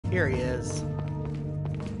Here he is.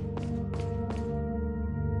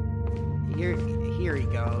 Here he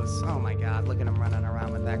goes. Oh my god, look at him running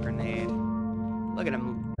around with that grenade. Look at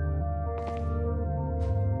him.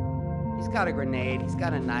 He's got a grenade, he's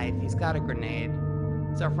got a knife, he's got a grenade.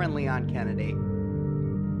 It's our friend Leon Kennedy.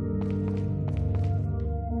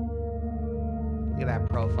 Look at that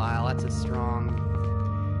profile, that's a strong...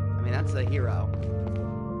 I mean, that's a hero.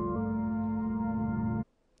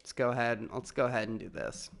 Let's go ahead and do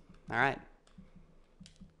this. Alright.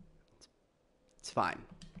 It's fine.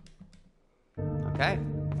 Okay.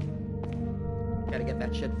 Gotta get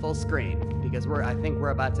that shit full screen, because I think we're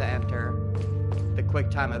about to enter the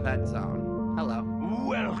QuickTime event zone. Hello.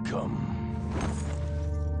 Welcome.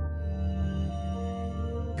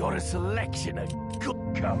 Got a selection of good.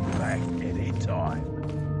 Come back anytime.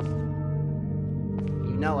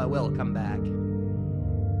 You know I will come back.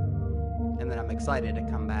 And then I'm excited to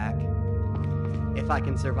come back. If I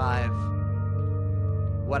can survive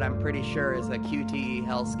what I'm pretty sure is a QTE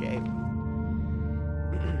hellscape.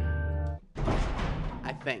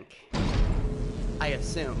 I think. I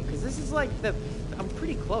assume. Because this is like I'm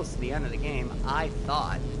pretty close to the end of the game, I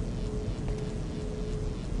thought.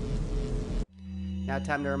 Now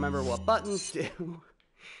time to remember what buttons do,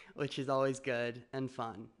 which is always good and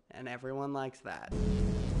fun, and everyone likes that.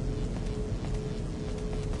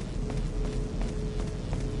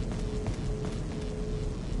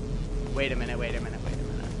 Wait a minute. Wait a minute.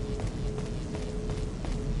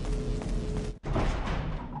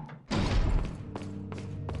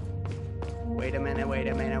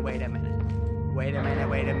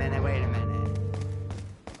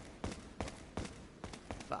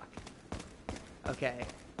 Fuck. Okay.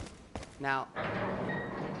 Now,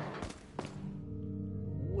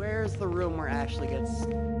 where's the room where Ashley gets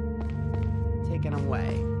taken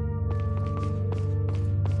away?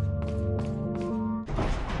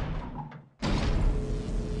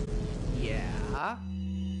 Yeah.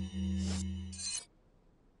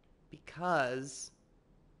 Because...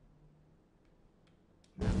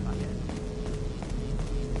 Ah, fuck it.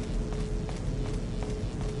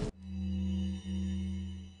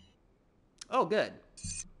 Oh, good.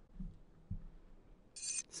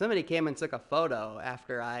 Somebody came and took a photo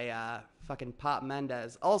after I fucking popped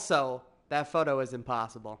Mendez. Also, that photo is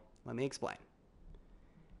impossible. Let me explain.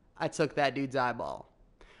 I took that dude's eyeball.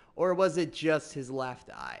 Or was it just his left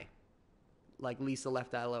eye? Like Lisa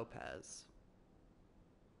Left Eye Lopez.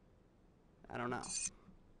 I don't know.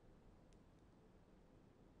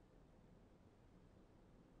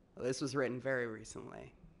 Well, this was written very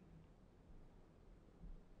recently.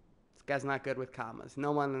 This guy's not good with commas.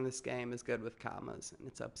 No one in this game is good with commas, and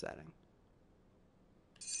it's upsetting.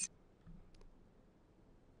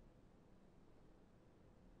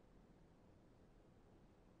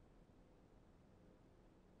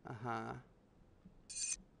 Uh-huh.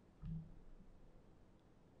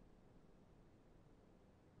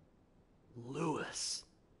 Lewis.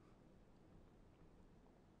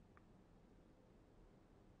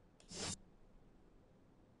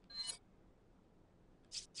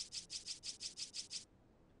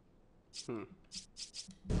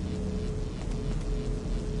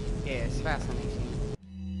 Yeah, it's fascinating.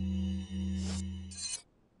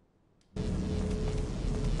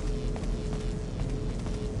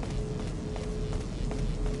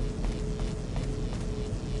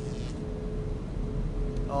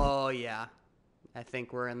 Oh, yeah. I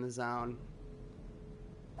think we're in the zone.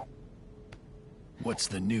 What's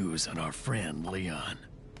the news on our friend Leon?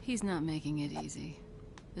 He's not making it easy.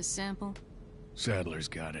 The sample? Sadler's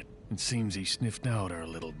got it. It seems he sniffed out our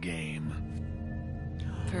little game.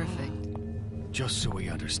 Perfect. Just so we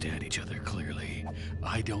understand each other clearly,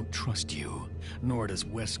 I don't trust you, nor does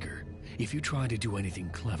Wesker. If you try to do anything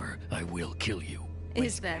clever, I will kill you.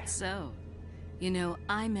 Is that so? You know,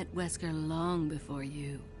 I met Wesker long before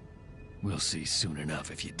you. We'll see soon enough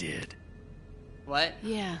if you did. What?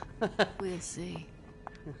 Yeah, we'll see.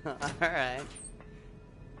 Alright.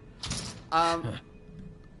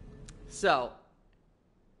 So,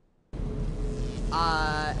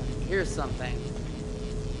 here's something.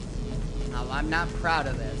 Now, I'm not proud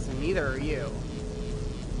of this, and neither are you.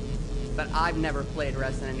 But I've never played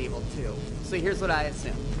Resident Evil 2. So here's what I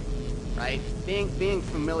assume, right? Being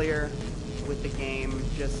familiar with the game,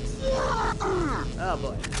 just... Oh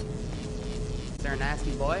boy. Is there a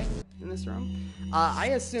nasty boy in this room? I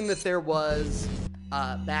assume that there was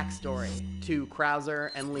backstory to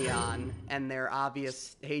Krauser and Leon and their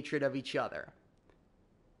obvious hatred of each other.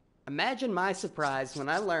 Imagine my surprise when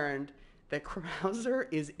I learned that Krauser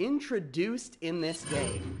is introduced in this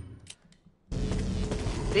game.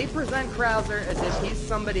 They present Krauser as if he's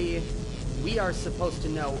somebody we are supposed to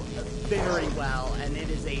know very well, and it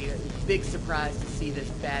is a big surprise to see this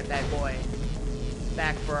bad boy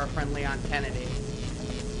back for our friend Leon Kennedy.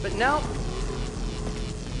 But no.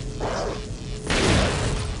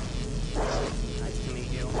 Nice to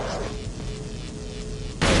meet you.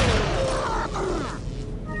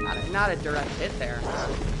 Not a direct hit there, huh?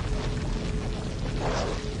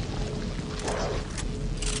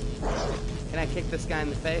 Can I kick this guy in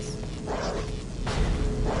the face?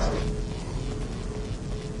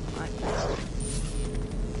 What?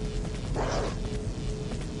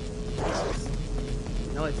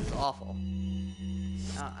 The noise is awful.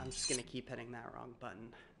 I'm just gonna keep hitting that wrong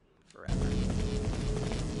button forever.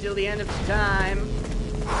 Till the end of time.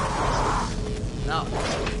 No.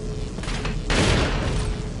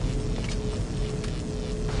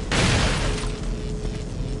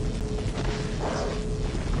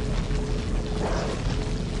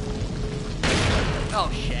 Oh,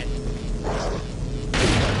 shit.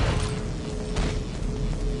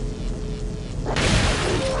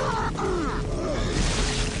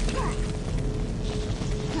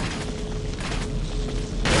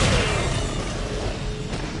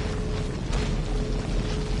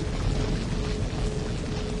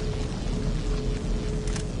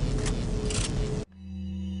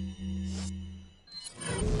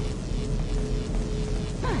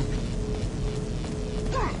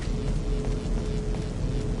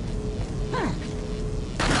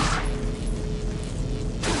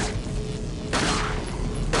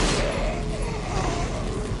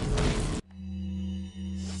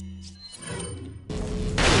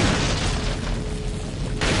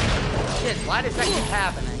 Why does that keep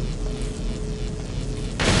happening?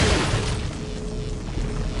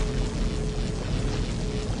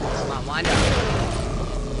 Come on, wind up.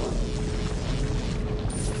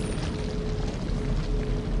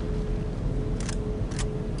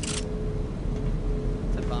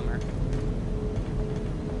 It's a bummer.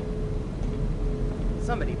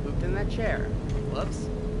 Somebody pooped in that chair. Whoops.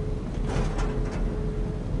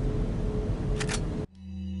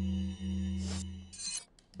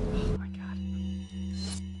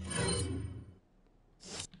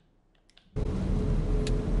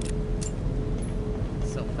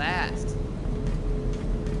 Fast.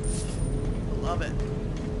 I love it.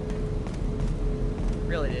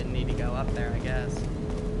 Really didn't need to go up there, I guess.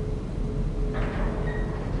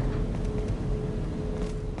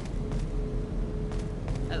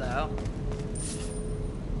 Hello.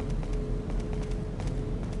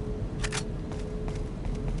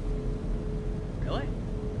 Really?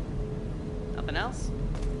 Nothing else?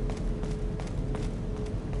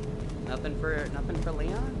 Nothing for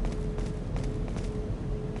Leon?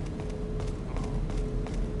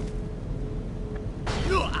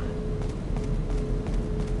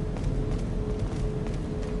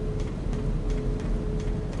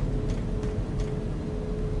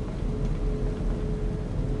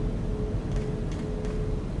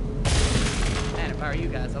 Man, if I were you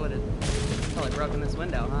guys, I would have probably broken this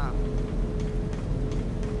window, huh?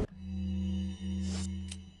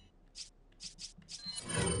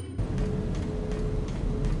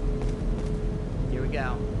 Here we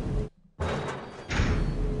go.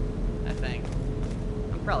 I think.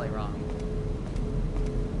 I'm probably wrong.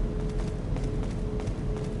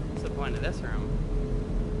 What's the point of this room?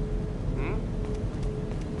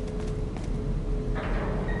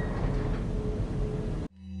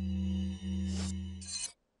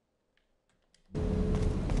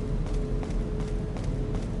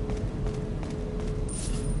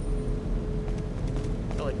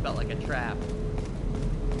 Really felt like a trap.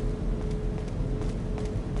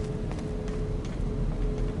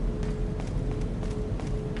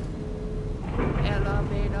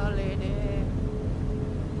 Elevator lady.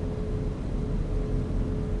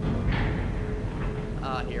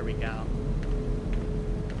 Oh, here we go.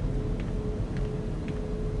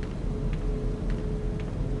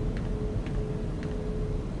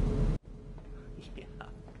 Yeah.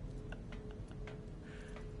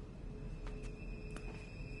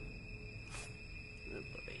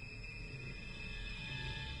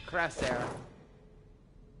 Crosshair.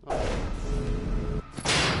 Oh.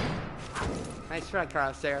 Nice try,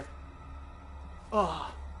 Crosshair.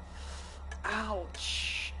 Oh.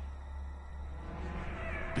 Ouch.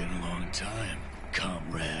 Been a long time,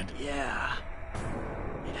 comrade. Yeah.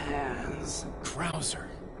 It has. Krauser.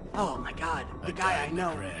 Oh my god, the I guy died I in a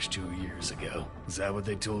know. crash 2 years ago. Is that what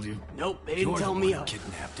they told you? Nope, they didn't You're tell the me one a who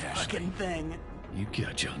kidnapped Ashley. fucking thing. You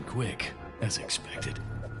got John quick, as expected.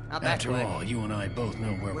 Not that After quick. all, you and I both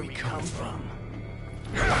know where we come from.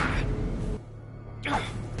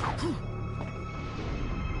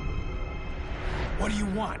 What do you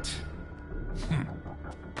want?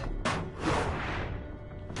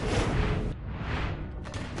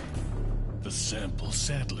 The sample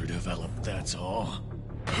Sadler developed, that's all.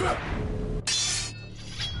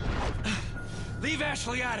 Leave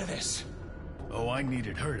Ashley out of this! Oh, I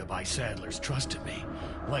needed her to buy Sadler's trust in me.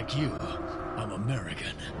 Like you, I'm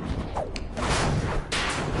American.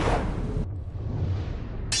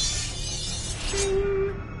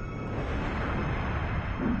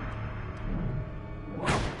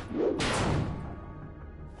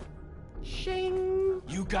 Shing!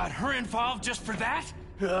 You got her involved just for that?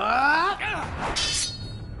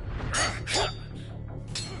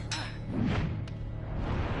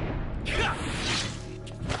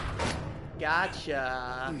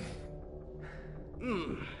 Gotcha.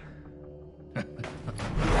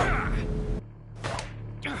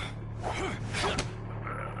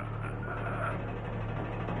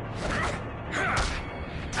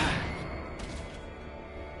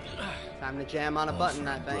 Time to jam on a button,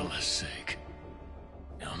 I think. Umbrella's sake.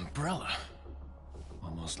 Umbrella?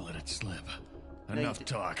 Almost let it slip. Enough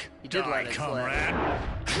talk. You did let it slip. comrade.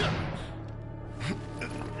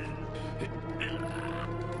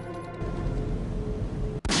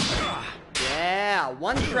 Yeah,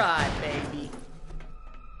 one try, baby.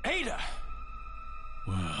 Ada!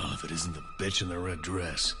 Well, if it isn't the bitch in the red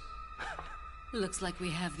dress. Looks like we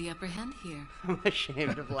have the upper hand here. I'm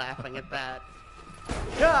ashamed of laughing at that.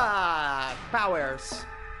 Ah, powers.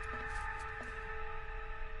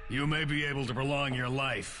 You may be able to prolong your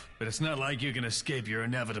life, but it's not like you can escape your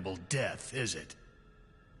inevitable death, is it?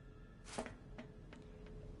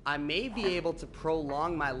 I may be able to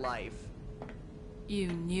prolong my life, You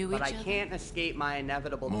knew but each I other? can't escape my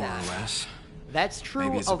inevitable More or death. less. That's true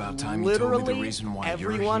Maybe it's of about time you told me the literally reason why you're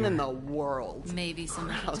everyone in here. the world. Maybe some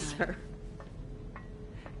other Krauser. time.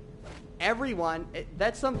 Everyone,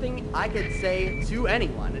 that's something I could say to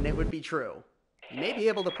anyone, and it would be true. You may be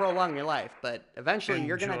able to prolong your life, but eventually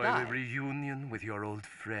you're gonna Enjoy die. the reunion with your old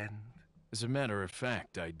friend. As a matter of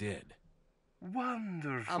fact, I did.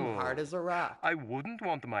 Wonderful. I'm hard as a rock. I wouldn't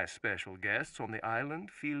want my special guests on the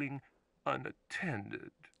island feeling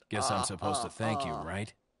unattended. Guess I'm supposed to thank you,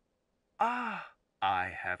 right? Ah,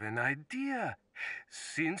 I have an idea.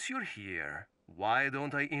 Since you're here, why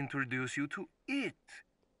don't I introduce you to it?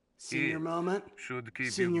 Senior It moment. should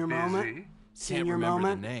keep Senior you busy. moment. Can't Senior remember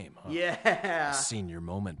moment. the name, huh? Yeah. A senior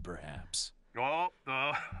moment, perhaps. Oh.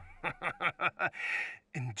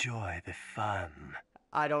 Enjoy the fun.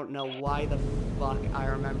 I don't know why the fuck I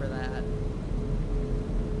remember that.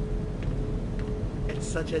 It's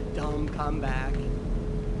such a dumb comeback.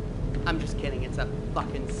 I'm just kidding, it's a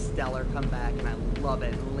fucking stellar comeback and I love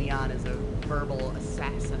it. And Leon is a verbal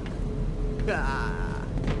assassin. Ah,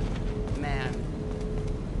 man.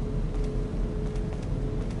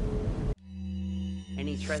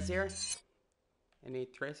 Any treasure? Any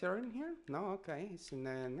treasure in here? No, okay, it's in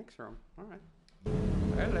the next room. Alright.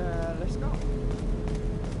 Well, let's go.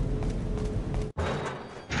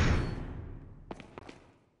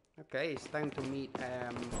 Okay, it's time to meet,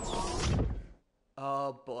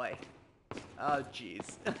 oh boy. Oh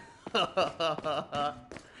jeez.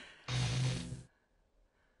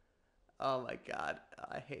 Oh my god,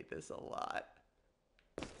 I hate this a lot.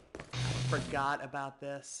 I forgot about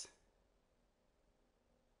this.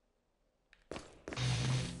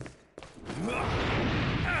 Oh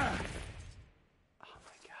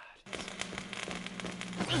my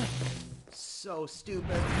god. So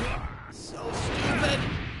stupid. So stupid.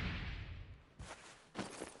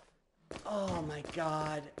 Oh my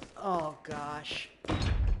god. Oh gosh.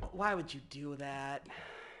 Why would you do that?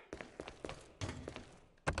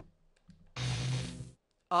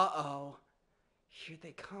 Uh-oh. Here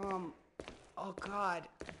they come. Oh god.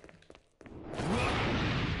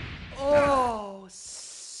 Oh,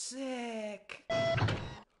 sick.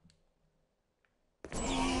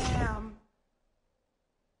 Damn.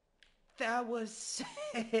 That was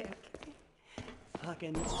sick.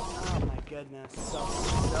 Fucking, oh my goodness.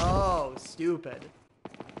 So stupid.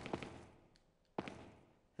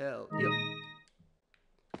 Hell, yep.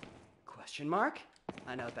 Question mark?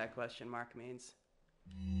 I know what that question mark means.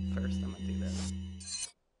 First, I'm gonna do this.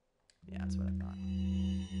 Yeah, that's what I thought.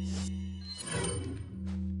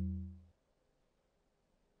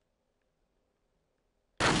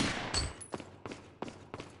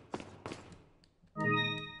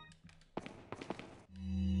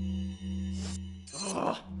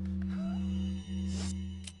 Ugh.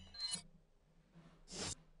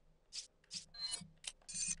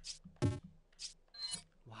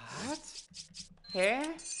 What? Hair?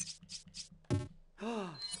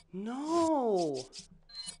 No!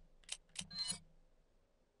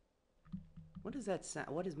 What is that sound?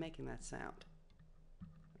 What is making that sound?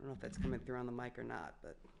 I don't know if that's coming through on the mic or not,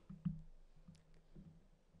 but...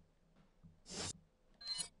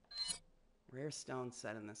 Rare stone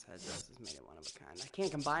set in this headdress has made it one of a kind. I can't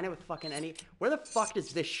combine it with fucking any... Where the fuck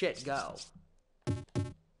does this shit go?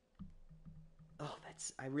 Oh,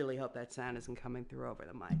 that's... I really hope that sound isn't coming through over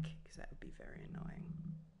the mic, because that would be very annoying.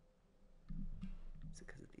 Is it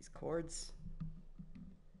because of these cords?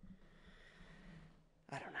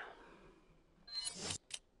 I don't know.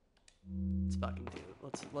 Let's fucking do it.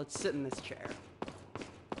 Let's sit in this chair.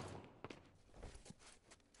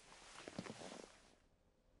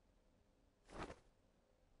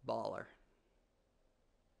 Baller.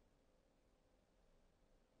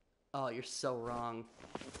 Oh, you're so wrong.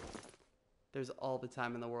 There's all the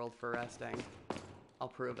time in the world for resting. I'll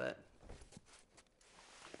prove it.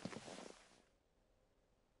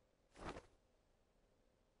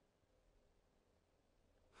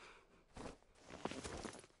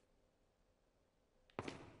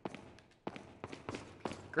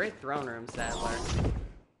 Great throne room, Sadler.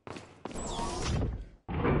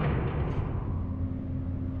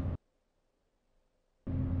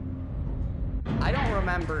 I don't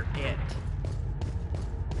remember it.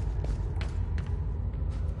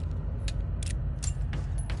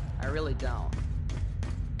 I really don't.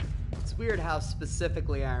 It's weird how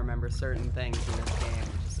specifically I remember certain things in this game,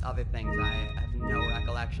 just other things I have no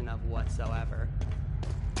recollection of whatsoever.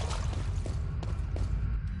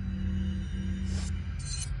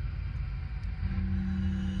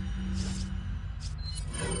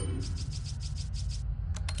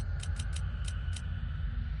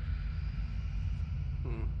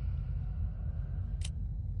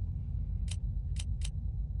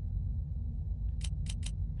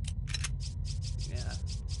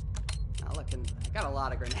 I got a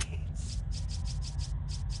lot of grenades.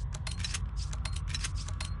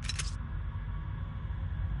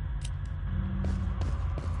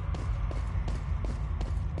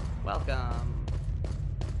 Welcome.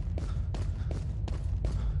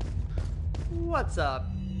 What's up?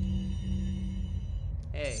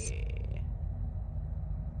 Hey.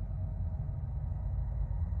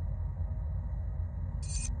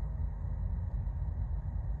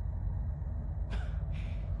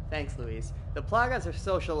 Thanks, Luis. The Plagas are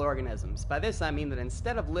social organisms. By this I mean that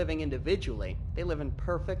instead of living individually, they live in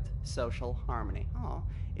perfect social harmony. Oh,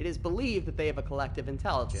 it is believed that they have a collective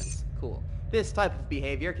intelligence. Cool. This type of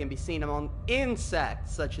behavior can be seen among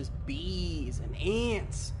insects, such as bees and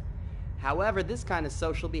ants. However, this kind of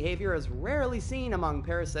social behavior is rarely seen among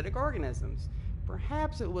parasitic organisms.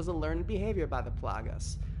 Perhaps it was a learned behavior by the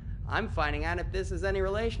Plagas. I'm finding out if this has any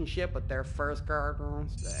relationship with their first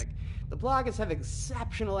characteristic. The Plagas have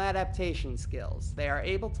exceptional adaptation skills. They are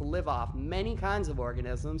able to live off many kinds of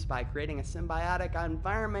organisms by creating a symbiotic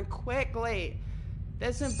environment quickly.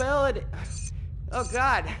 This ability... Oh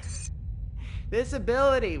god. This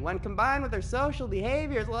ability, when combined with their social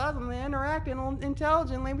behaviors, allows them to interact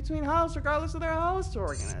intelligently between hosts regardless of their host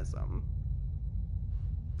organism.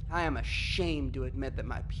 I am ashamed to admit that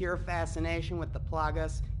my pure fascination with the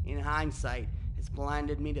Plagas, in hindsight, has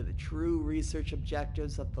blinded me to the true research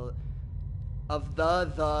objectives of the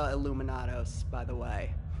Illuminados, by the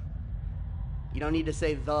way. You don't need to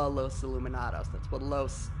say the Los Illuminados. That's what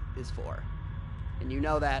Los is for. And you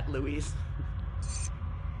know that, Luis.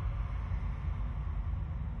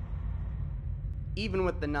 Even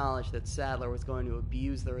with the knowledge that Sadler was going to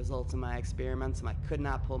abuse the results of my experiments, I could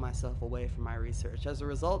not pull myself away from my research. As a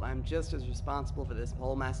result, I'm just as responsible for this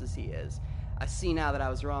whole mess as he is. I see now that I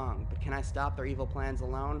was wrong, but can I stop their evil plans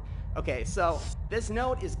alone? Okay, so this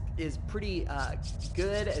note is pretty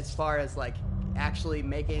good as far as like actually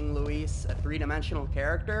making Luis a three-dimensional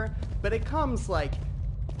character, but it comes like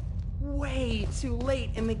way too late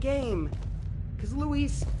in the game, because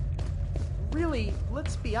Luis, really,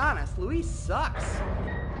 let's be honest, Luis sucks,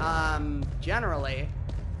 generally,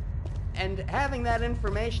 and having that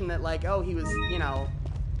information that like, oh, he was, you know,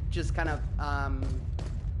 just kind of,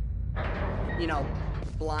 you know,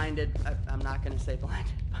 blinded, I'm not going to say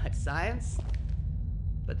blinded by science,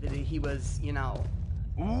 but that he was, you know,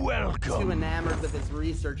 Welcome. too enamored with his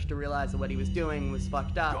research to realize that what he was doing was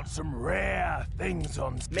fucked up. Got some rare things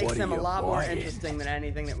on. Makes him a lot more interesting than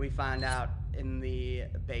anything that we find out in the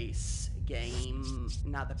base game.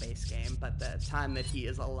 Not the base game, but the time that he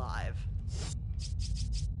is alive.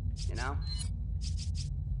 You know?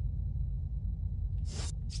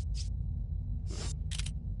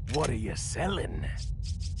 What are you selling?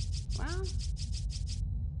 Well...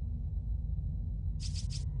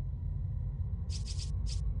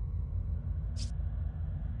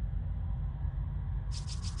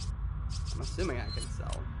 I'm assuming I can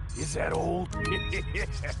sell Is that all?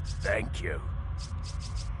 Thank you.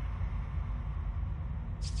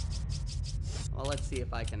 Well, let's see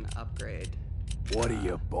if I can upgrade. What are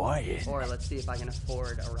you buying? Or let's see if I can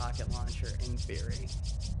afford a rocket launcher in theory.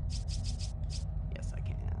 Yes, I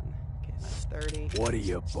can. Okay, that's 30. What are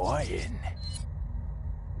you buying?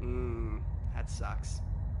 That sucks.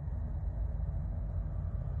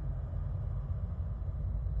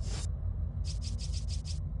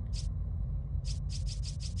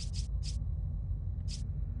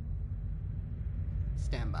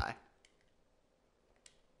 Stand by.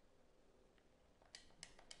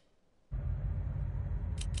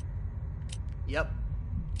 Yep.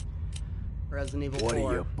 Resident Evil 4. What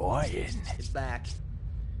are you buying? It's back.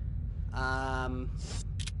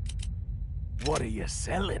 What are you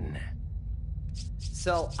selling?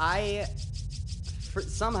 So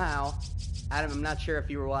somehow, Adam, I'm not sure if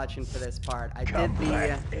you were watching for this part. I Come did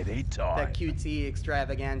back the anytime. QT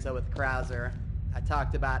extravaganza with Krauser. I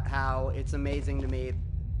talked about how it's amazing to me.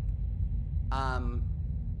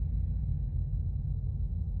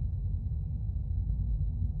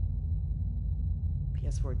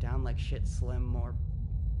 PS4 down like shit, Slim, more.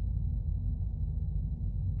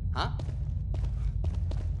 Huh?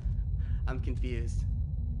 I'm confused.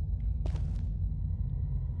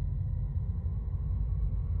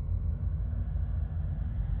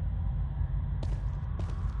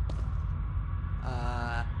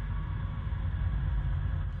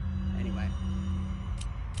 Anyway.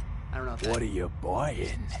 I don't know if What are you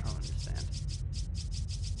buying? I don't understand.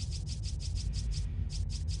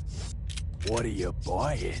 What are you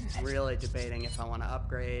buying? Really debating if I want to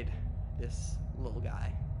upgrade this little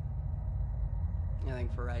guy. I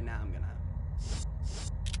think for right now I'm gonna.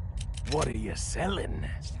 What are you selling?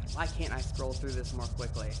 God, why can't I scroll through this more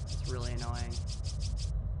quickly? It's really annoying.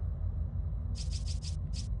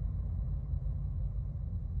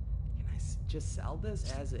 Can I just sell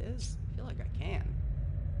this as is? I feel like I can.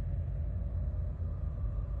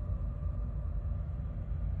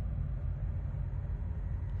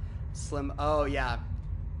 Slim. Oh yeah.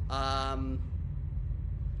 I'm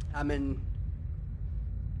in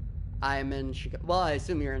Chicago. Well, I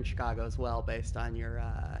assume you're in Chicago as well, based on your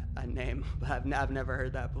name. But I've never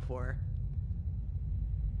heard that before.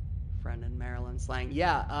 Friend in Maryland slang.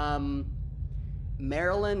 Yeah.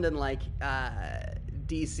 Maryland and like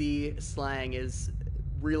DC slang is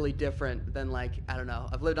really different than like, I don't know.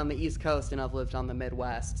 I've lived on the East Coast and I've lived on the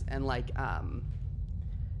Midwest, and like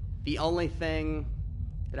the only thing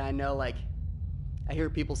that I know, like, I hear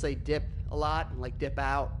people say dip a lot, like dip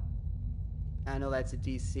out. I know that's a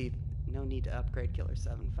DC. No need to upgrade Killer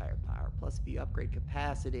 7 firepower. Plus, if you upgrade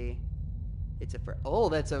capacity, it's a oh,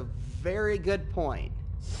 that's a very good point.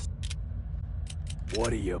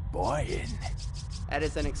 What are you buying? That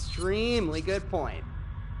is an extremely good point.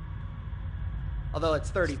 Although it's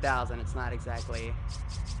 30,000, it's not exactly.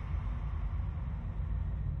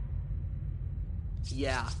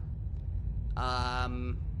 Yeah.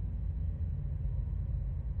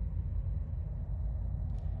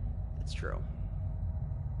 It's true.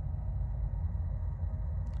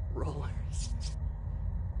 Rollers.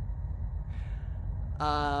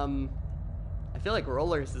 I feel like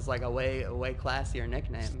Rollers is like a way classier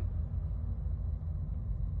nickname.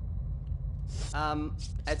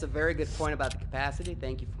 That's a very good point about the capacity.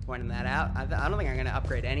 Thank you for pointing that out. I don't think I'm going to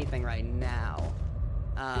upgrade anything right now.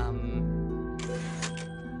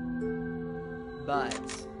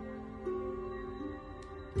 But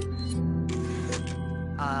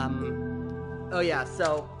oh yeah,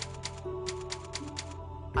 so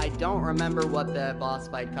I don't remember what the boss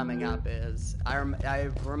fight coming up is. I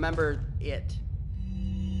remember it.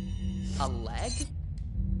 A leg?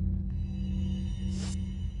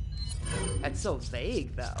 That's so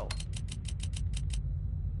vague, though.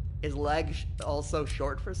 Is leg also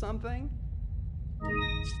short for something?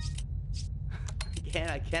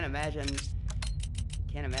 I can't imagine.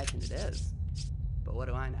 Can't imagine it is. But what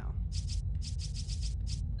do I know?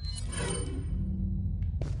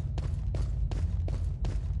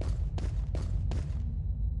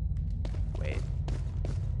 Wait.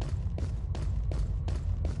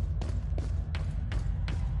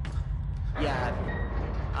 Yeah.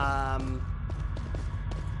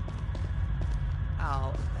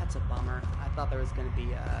 Oh, that's a bummer. I thought there was going to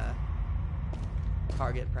be a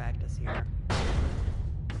target practice here.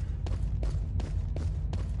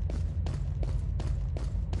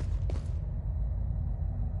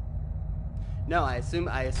 No, I assume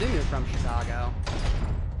you're from Chicago.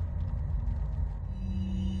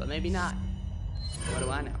 But maybe not. What do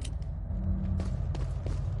I know?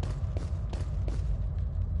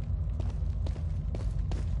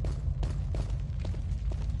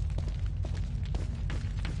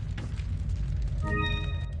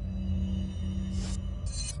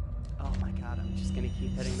 just gonna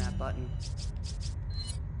keep hitting that button.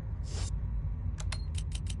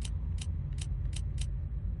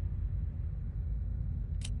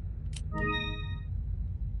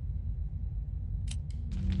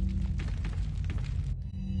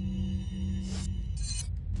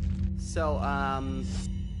 So,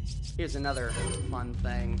 here's another fun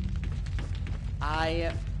thing.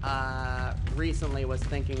 I, recently was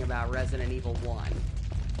thinking about Resident Evil 1.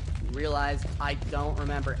 Realized I don't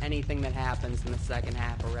remember anything that happens in the second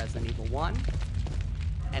half of Resident Evil 1.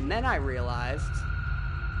 And then I realized...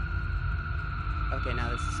 Okay, now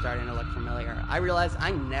this is starting to look familiar. I realized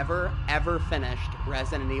I never, ever finished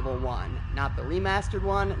Resident Evil 1. Not the remastered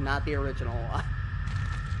one, not the original one.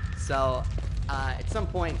 So, at some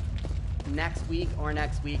point next week or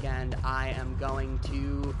next weekend, I am going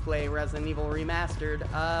to play Resident Evil Remastered,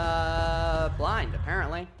 blind,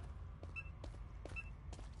 apparently.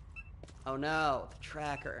 Oh no, the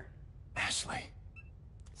tracker. Ashley.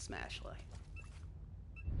 Smashly.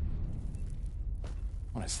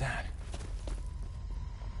 What is that?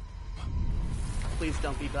 Please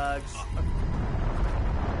don't be bugs.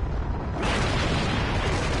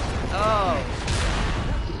 Oh.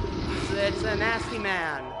 It's a nasty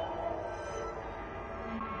man.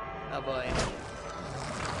 Oh boy.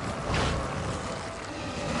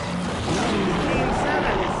 Gene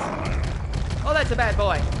Simmons. Oh, that's a bad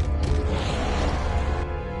boy.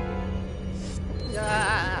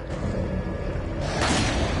 Ah.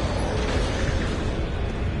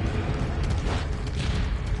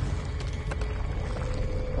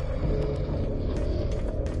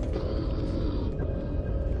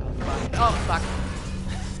 Oh, fuck.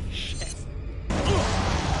 Shit.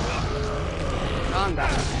 Wrong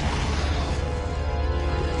button.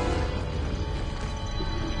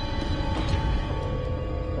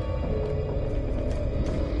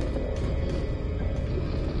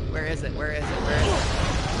 Where is it? Where is it? Where is it?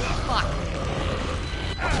 Fuck.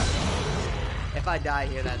 If I die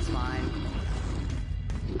here, that's fine.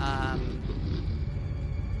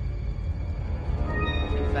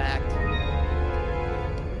 In fact...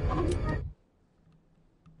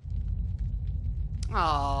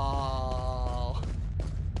 Oh.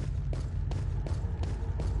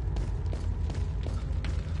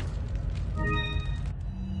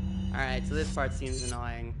 Alright, so this part seems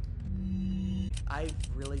annoying. I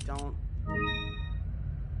really don't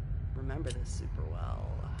remember this super well.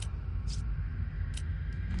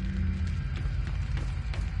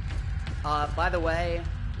 By the way,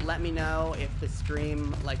 let me know if the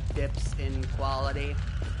stream, like, dips in quality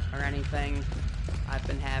or anything. I've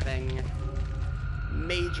been having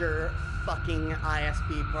major fucking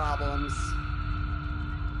ISP problems.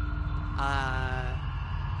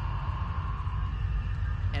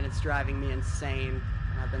 And it's driving me insane.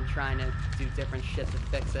 And I've been trying to do different shit to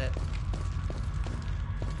fix it.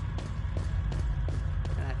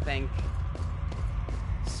 And I think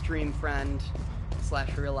stream friend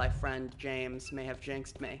 / real life friend James may have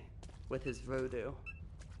jinxed me with his voodoo.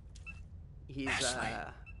 He's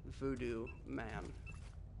a voodoo man.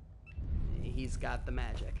 He's got the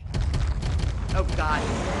magic. Oh god.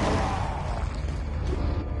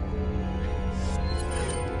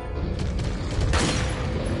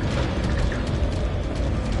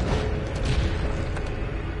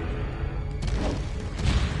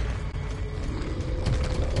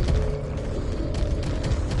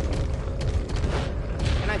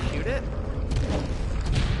 Can I shoot it?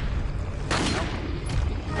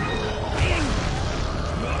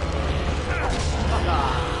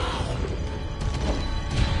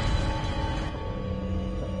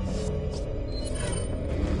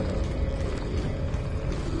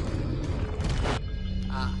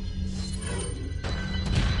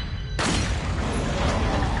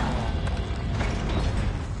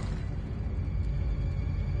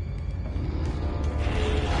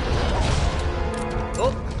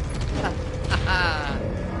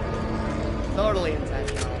 Totally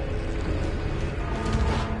intentional.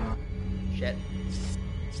 Shit.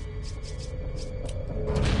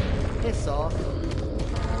 Piss off.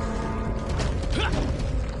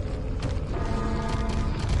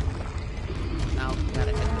 No,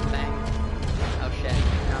 gotta hit the thing. Oh shit.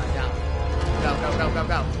 No, I don't. Go, go, go, go,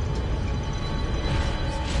 go.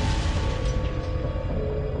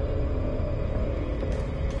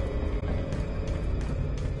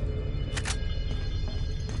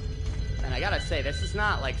 And I gotta say, this is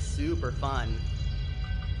not like super fun.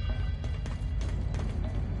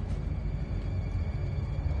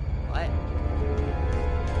 What?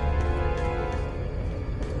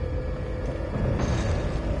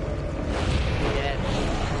 Dead.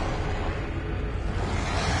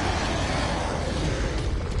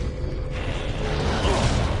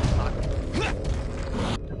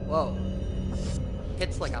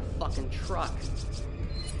 truck.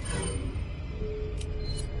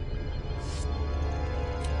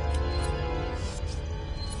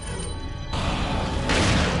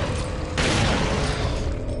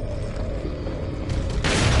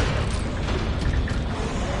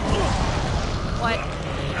 What?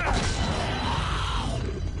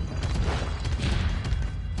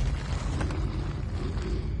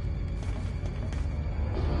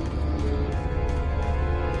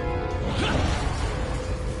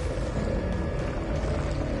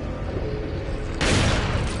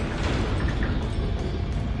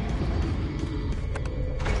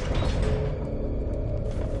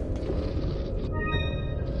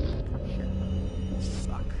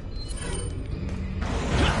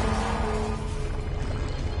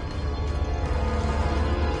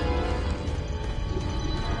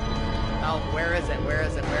 Where is it? Where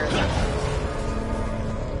is it? Where is it?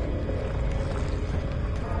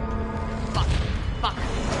 Fuck. Fuck.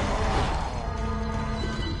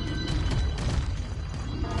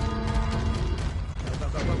 Go,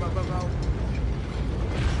 go, go, go, go, go.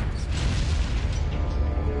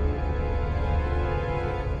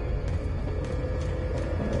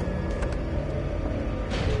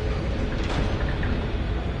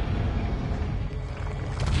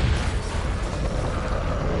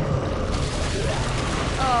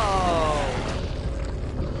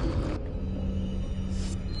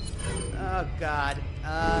 Oh God.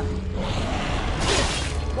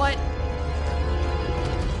 What?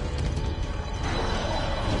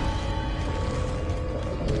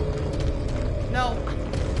 No.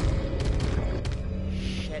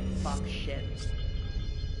 Shit, fuck, shit.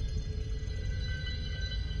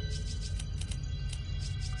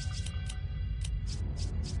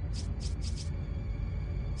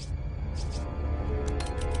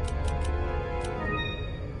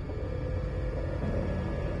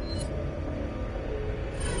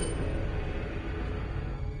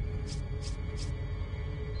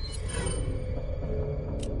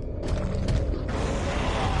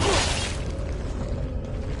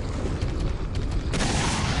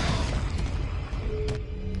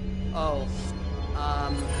 Oh,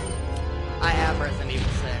 I have Resident Evil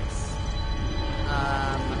 6.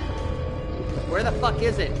 Where the fuck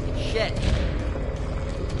is it? Shit.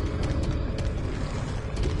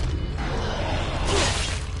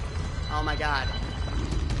 Oh my God.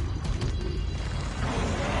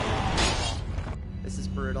 This is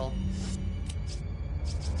brutal.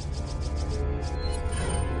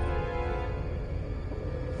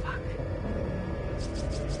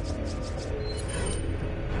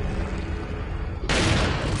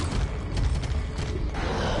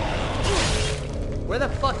 Where the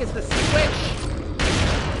fuck is the switch?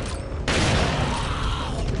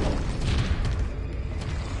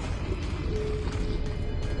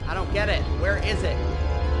 I don't get it. Where is it?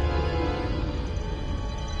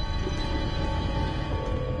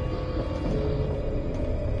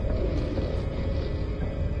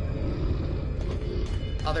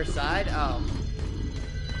 Other side? Oh.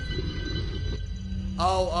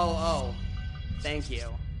 Oh. Thank you.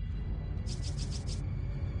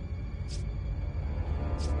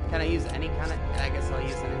 Can I use any kind of... I guess I'll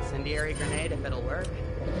use an incendiary grenade if it'll work.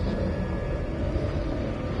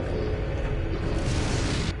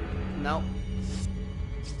 Nope.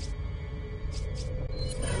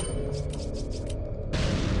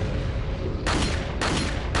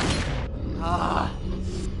 Ah.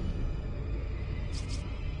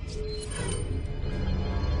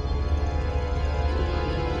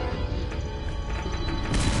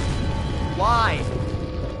 Why?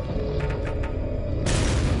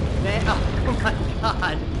 Man, oh my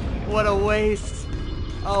God. What a waste.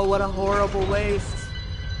 Oh, what a horrible waste.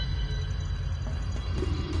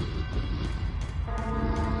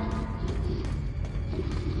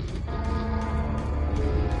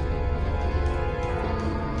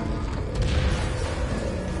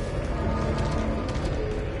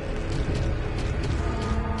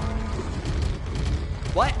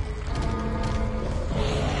 What?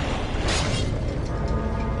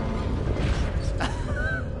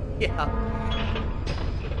 Yeah.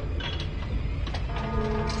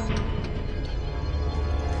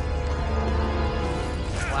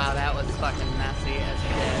 Wow, that was fucking messy as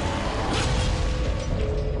shit.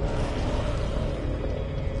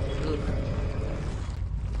 Oof.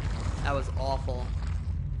 That was awful.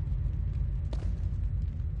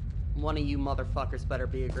 One of you motherfuckers better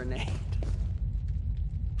be a grenade.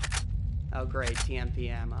 Oh great, TMP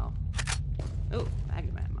ammo. Ooh,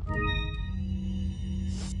 magnum ammo.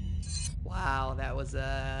 Wow, that was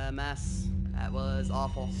a mess. That was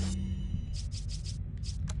awful.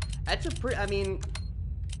 That's a pretty, I mean...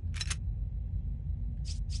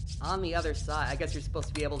 On the other side, I guess you're supposed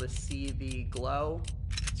to be able to see the glow.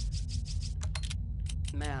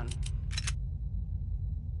 Man.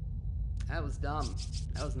 That was dumb.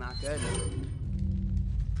 That was not good.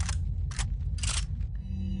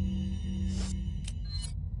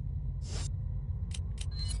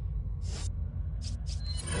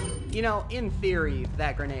 You know, in theory,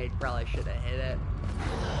 that grenade probably should have hit it.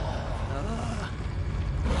 Ugh.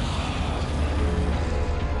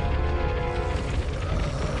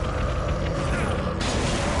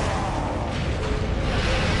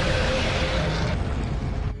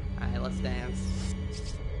 Alright, let's dance.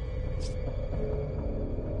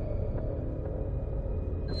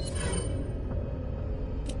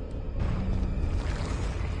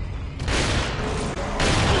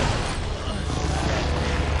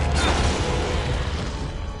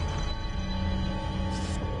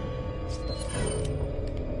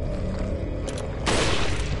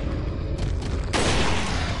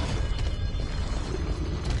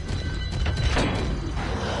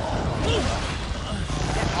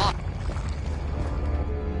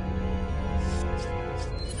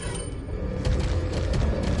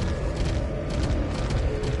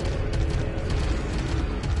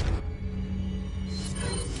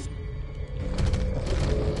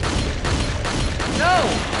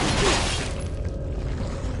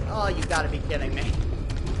 Oh, you gotta be kidding me.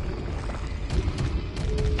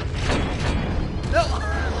 No!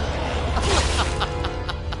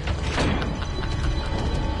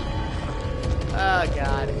 Oh,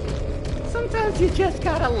 God. Sometimes you just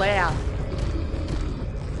gotta laugh.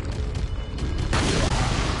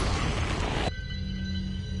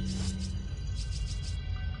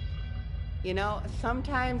 You know,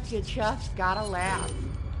 sometimes you just gotta laugh.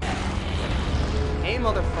 Hey,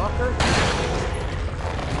 motherfucker.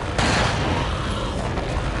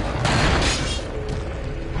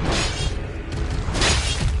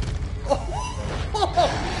 Oh,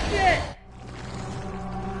 shit!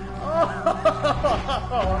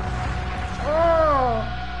 Oh,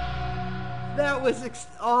 that was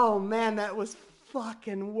oh man, that was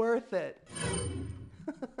fucking worth it.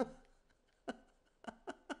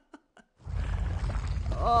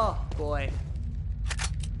 Oh boy.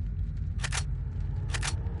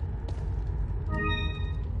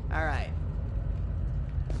 All right.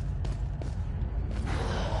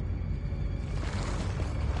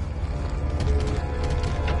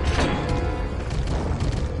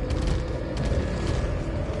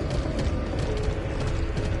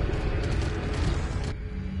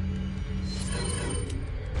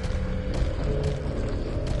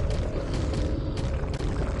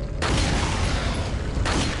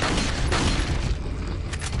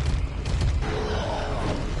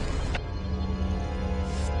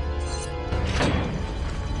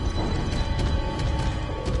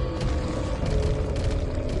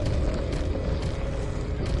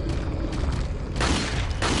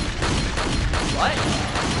 What?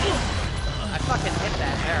 I fucking hit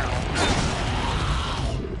that arrow.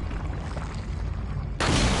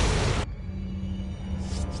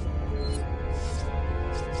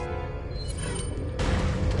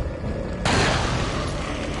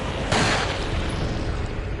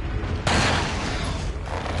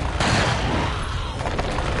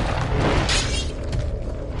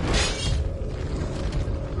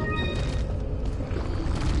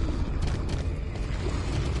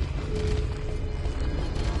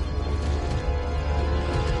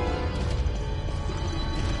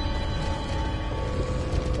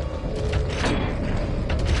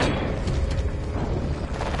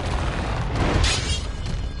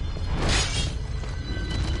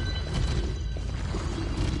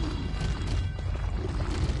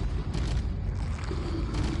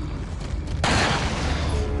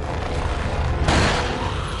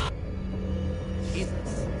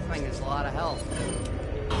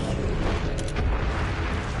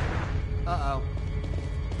 Uh-oh.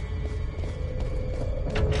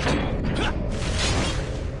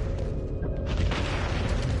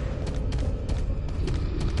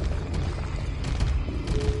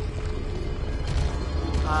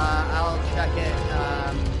 I'll check it,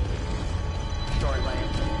 shortly.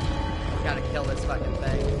 Gotta kill this fucking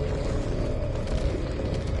thing.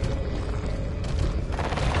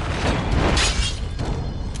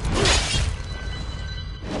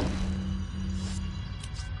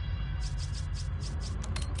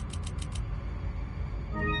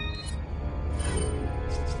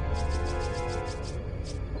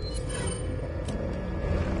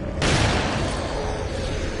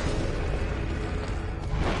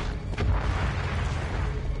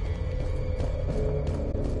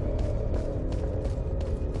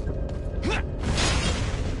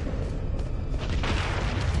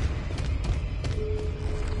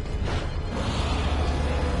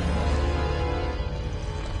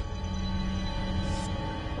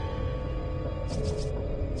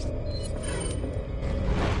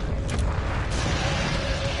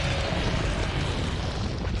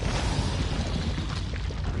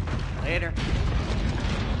 Later.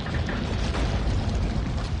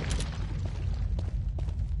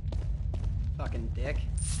 Fucking dick.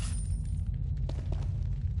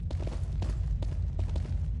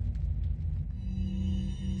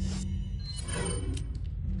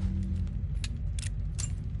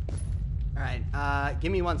 Alright,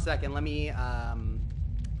 give me 1 second. Let me,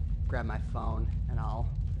 grab my phone and I'll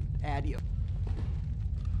add you.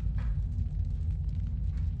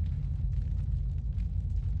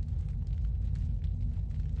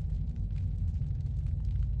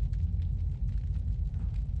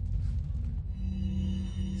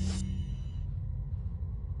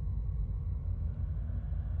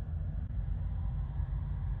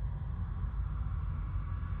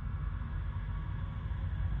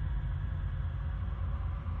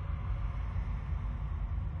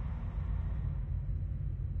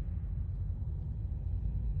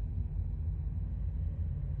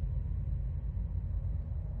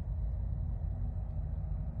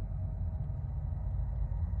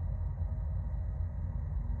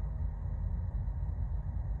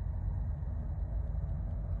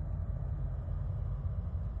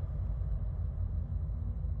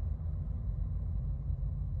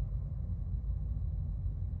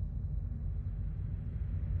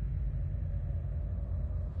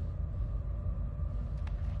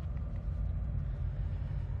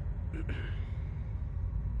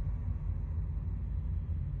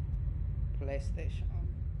 PlayStation.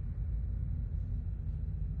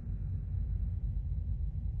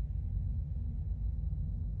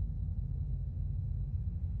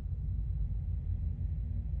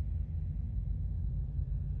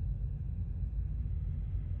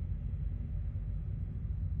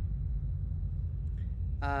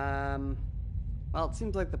 Well, it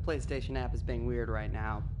seems like the PlayStation app is being weird right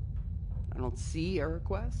now. I don't see a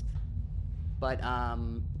request, but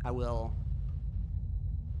I will.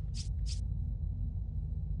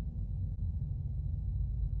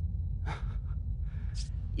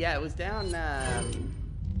 Yeah, it was down.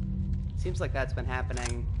 Seems like that's been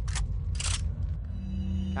happening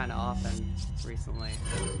kind of often recently,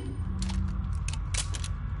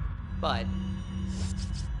 but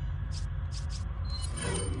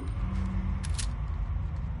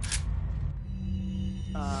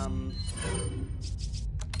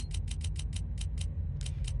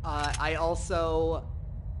I also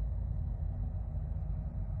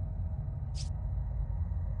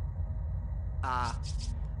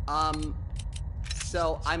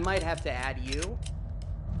so I might have to add you,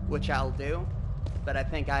 which I'll do, but I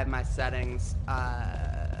think I have my settings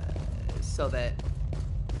so that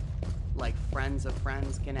like friends of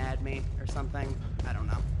friends can add me or something. I don't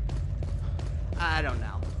know. I don't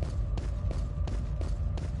know.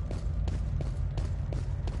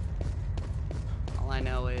 All I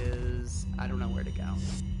know is I don't know where to go.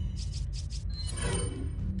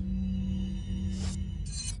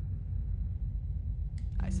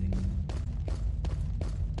 I see.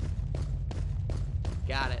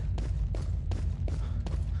 Got it.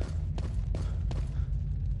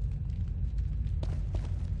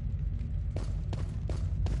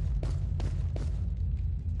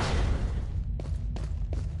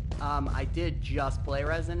 I did just play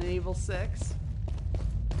Resident Evil 6.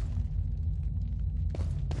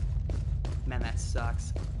 Man, that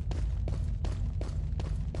sucks.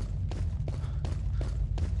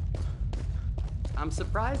 I'm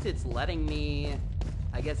surprised it's letting me...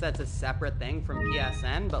 I guess that's a separate thing from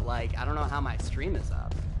PSN, but like, I don't know how my stream is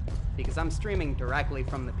up. Because I'm streaming directly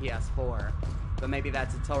from the PS4. But maybe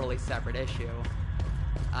that's a totally separate issue.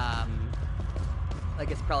 Like,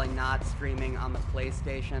 it's probably not streaming on the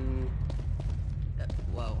PlayStation.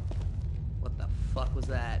 Whoa. What the fuck was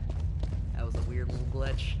that? That was a weird little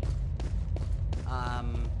glitch.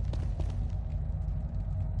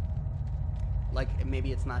 Like,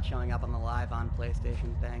 maybe it's not showing up on the live on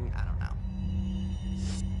PlayStation thing. I don't know.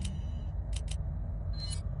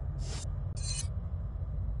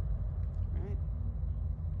 Alright.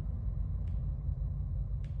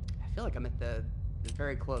 I feel like I'm at the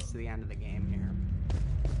very close to the end of the game here.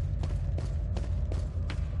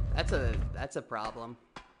 That's a problem.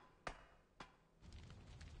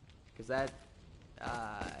 Because that,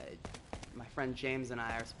 my friend James and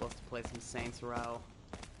I are supposed to play some Saints Row.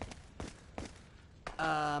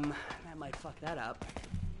 That might fuck that up.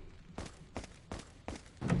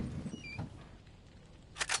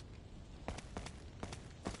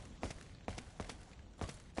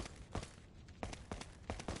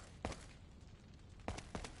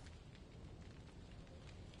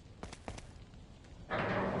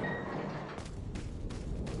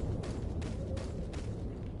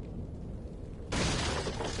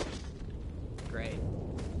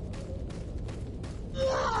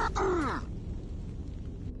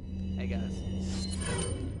 goes.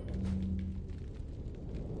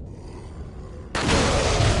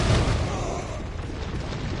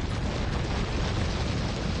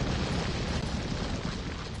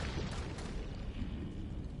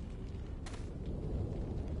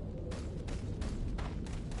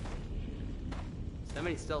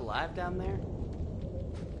 Somebody still alive down there?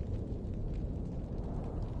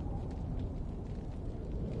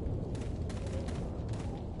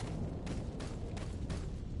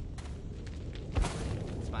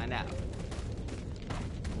 Let's find out.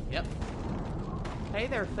 Yep. Hey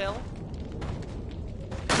there, Phil.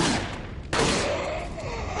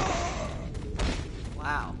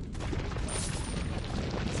 Wow.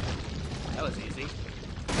 That was easy.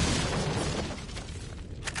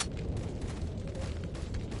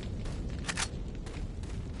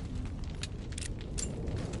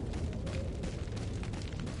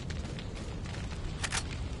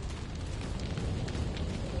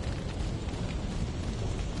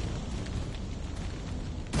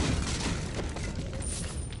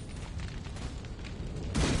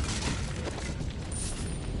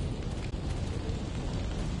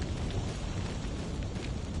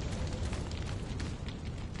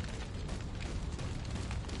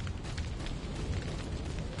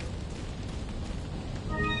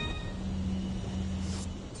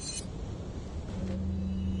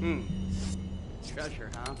 Treasure,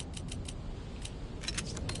 huh?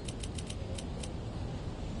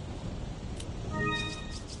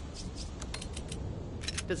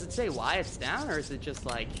 Does it say why it's down, or is it just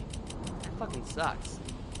like, it fucking sucks?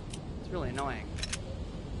 It's really annoying.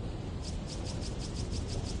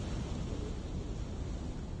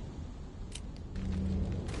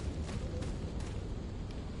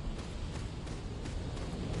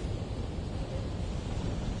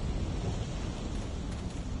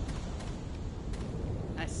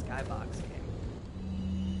 Nice skybox game.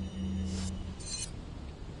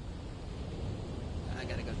 I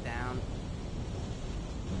gotta go down.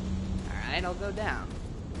 Alright, I'll go down.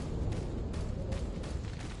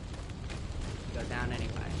 Go down anyway.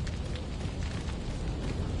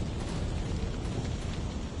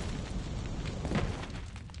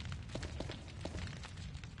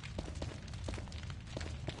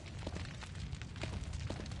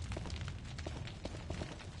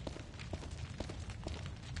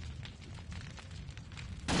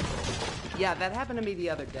 Yeah, that happened to me the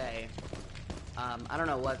other day. I don't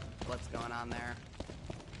know what's going on there.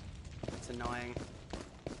 It's annoying.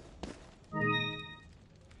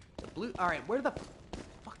 The blue. All right, where the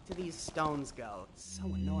fuck do these stones go? It's so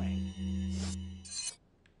annoying.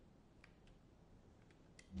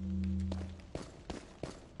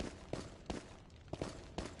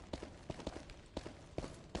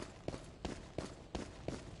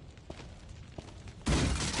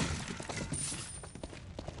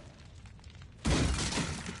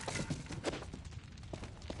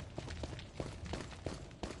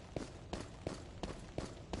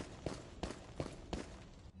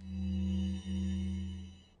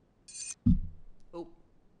 Oh,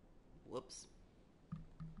 whoops.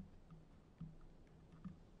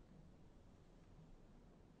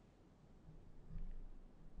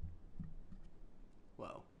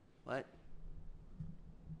 Whoa, what?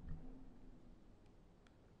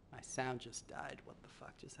 My sound just died. What the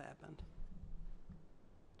fuck just happened?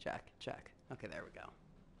 Check, check. Okay, there we go.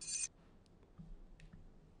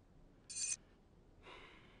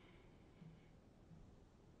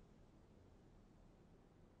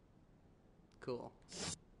 Cool.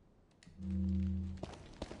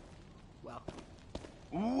 Welcome.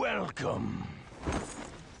 Welcome.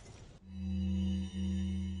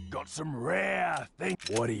 Got some rare things.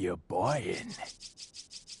 What are you buying?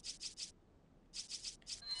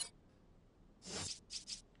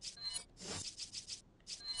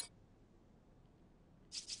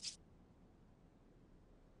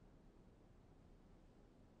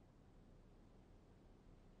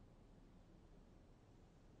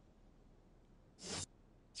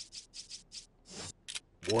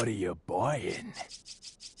 What are you buying?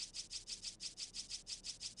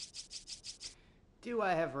 Do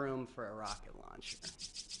I have room for a rocket launcher?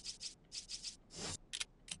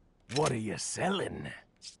 What are you selling?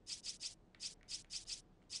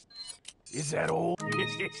 Is that all?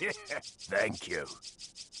 Thank you.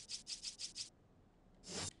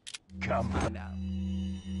 Come on. Find out.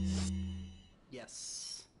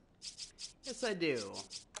 Yes. Yes, I do.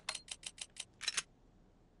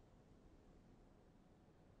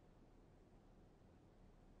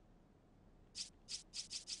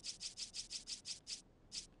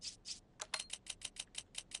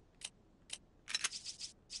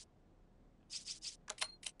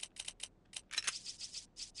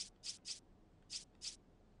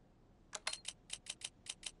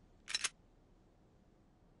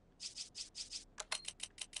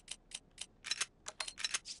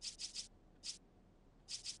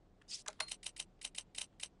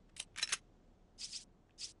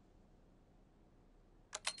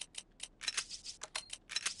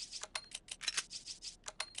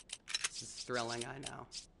 thrilling, I know.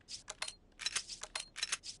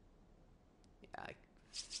 Yeah, I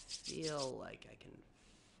feel like I can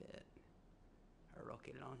fit a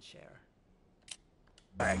rocket launcher.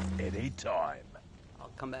 Back any time.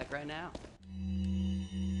 I'll come back right now.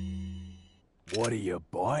 What are you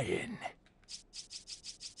buying?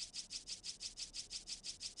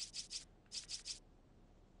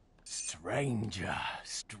 Stranger,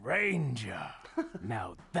 stranger.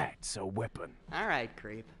 Now that's a weapon. Alright,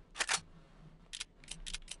 creep.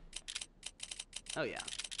 Oh yeah.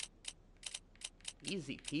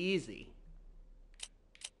 Easy peasy.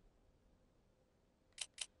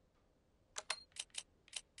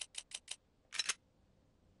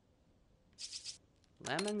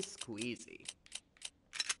 Lemon squeezy.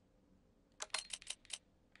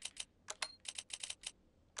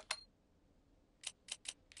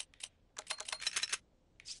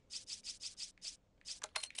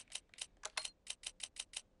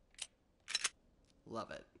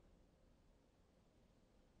 Love it.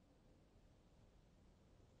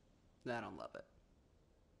 I don't love it,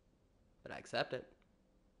 but I accept it.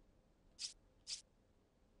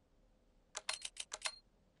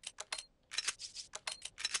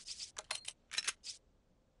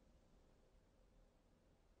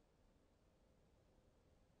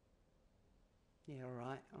 Yeah,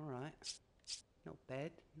 alright, alright. Not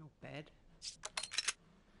bad, not bad.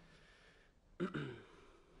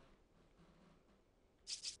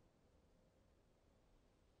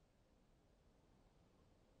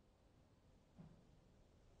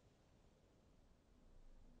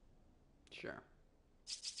 Sure.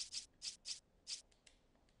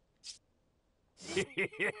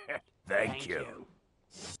 Thank you.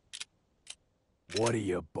 What are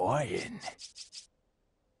you buying?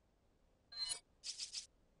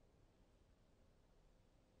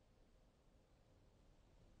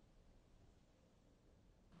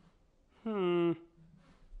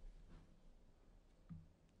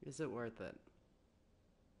 Is it worth it?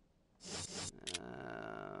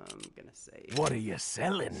 I'm gonna say What are you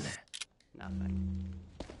selling? nothing.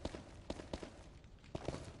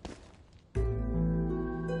 Alright.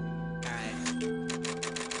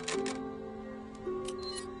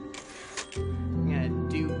 I'm gonna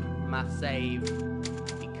dupe my save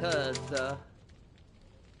because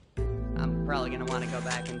I'm probably gonna want to go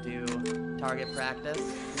back and do target practice,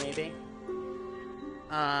 maybe.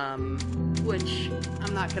 Which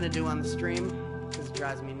I'm not gonna do on the stream because it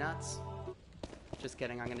drives me nuts. Just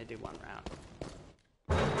kidding, I'm gonna do one round.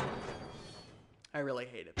 I really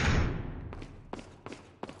hate it.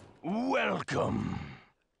 Welcome.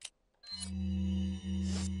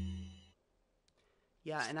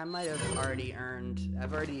 Yeah, and I might have already earned...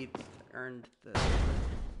 I've already earned the...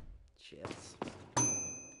 shits.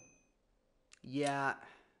 Yeah.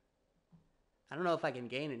 I don't know if I can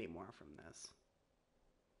gain any more from this.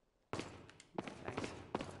 Thanks.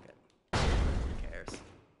 Fuck it. Who cares?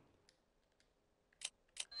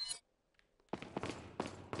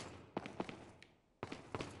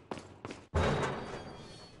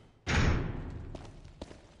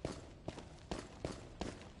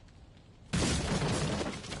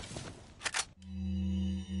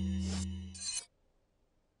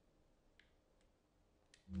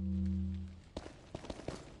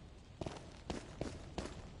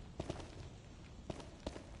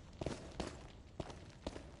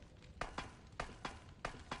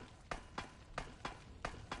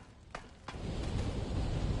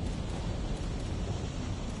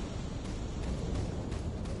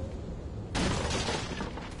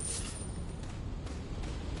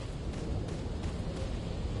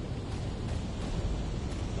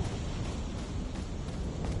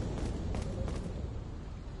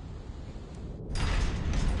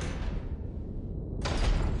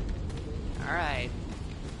 Alright.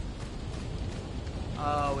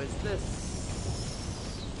 Oh, is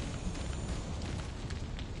this...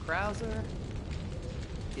 Krauser?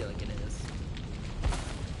 I feel like it is.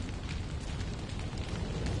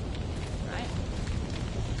 Right?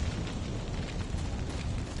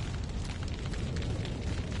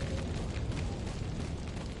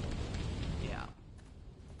 Yeah.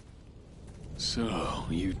 So,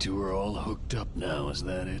 you two are all hooked up now, is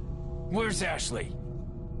that it? Where's Ashley?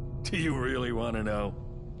 Do you really want to know?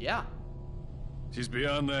 Yeah. She's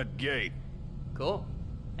beyond that gate, Cool.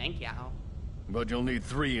 Thank you. but you'll need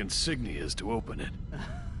 3 insignias to open it.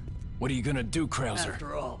 What are you gonna do, Krauser?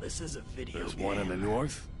 After all, this is a video There's game. one in the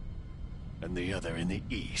north, and the other in the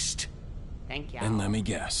east. Thank you. And let me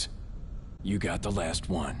guess. You got the last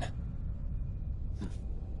one.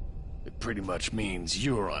 It pretty much means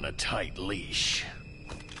you're on a tight leash.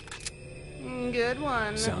 Good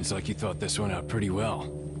one. Sounds like you thought this one out pretty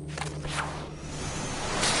well.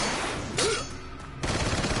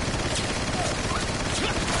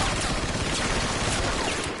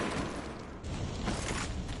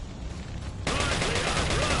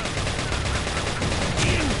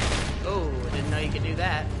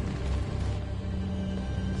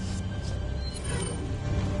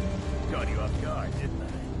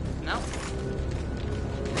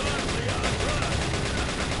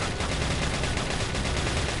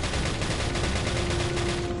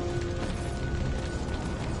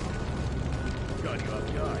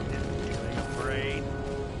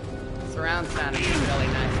 really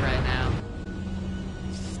nice right now.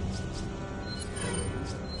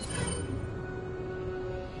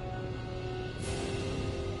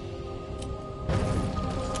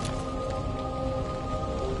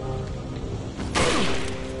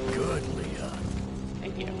 Good, Leon.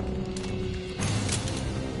 Thank you.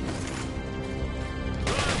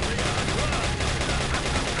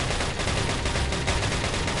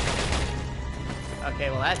 Okay,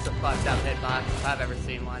 well that's a fucked up hitbox if I've ever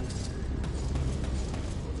seen one.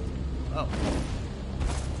 Oh.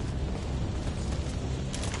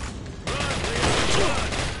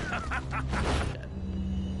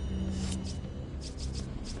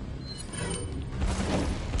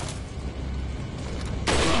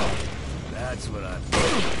 That's what I'm...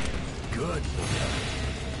 Good,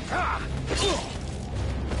 Leon.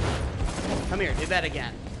 Come here, do that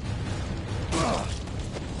again. Now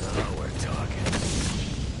we're talking.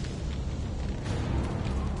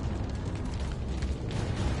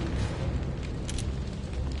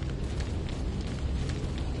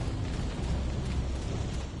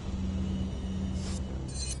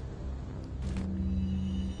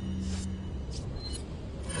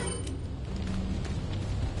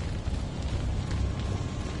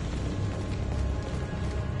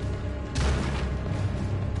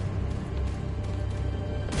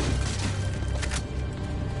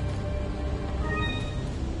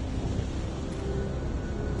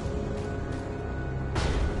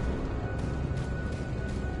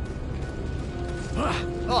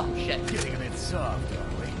 Oh, shit. Getting a bit soft, are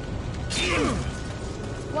we?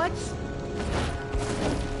 What?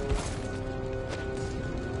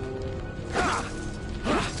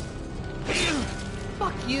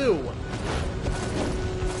 Fuck you!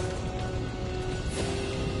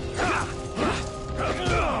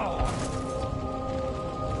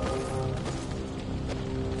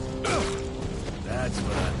 That's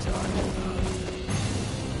what I'm talking about.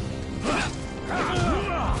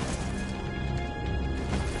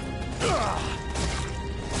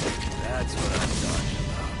 That's what I'm talking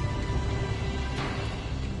about.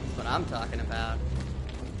 That's what I'm talking about.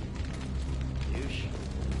 Douche.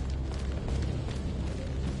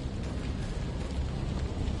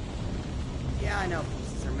 Yeah, I know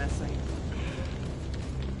pieces are missing.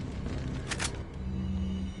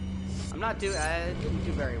 I didn't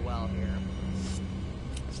do very well here.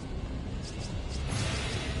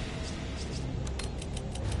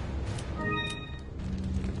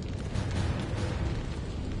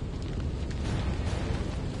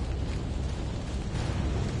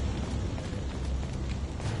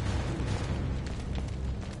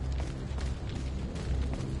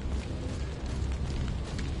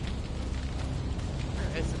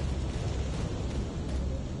 Where is it?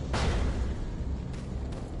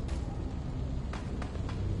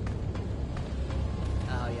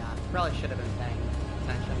 Oh yeah, probably should have been paying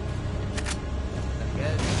attention. That's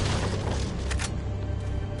good.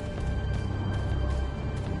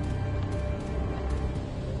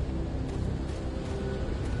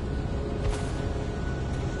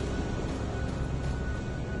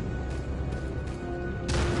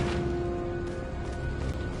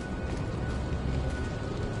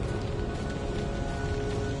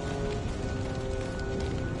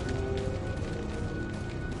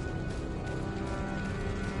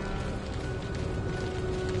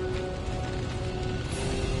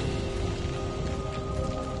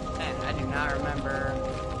 Man, I do not remember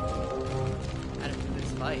how to do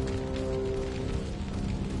this fight.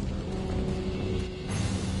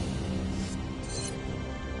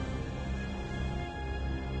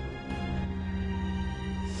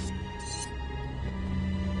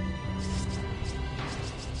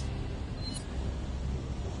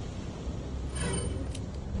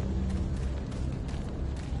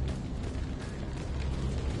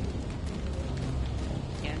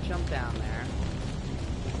 Can't jump down there.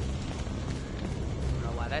 I don't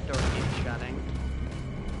know why that door keeps shutting.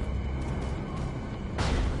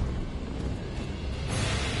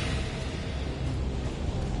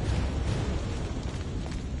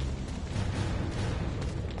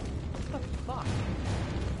 What the fuck?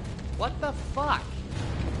 What the fuck?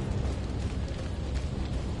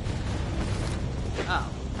 Oh.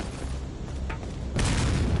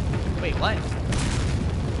 Wait, what?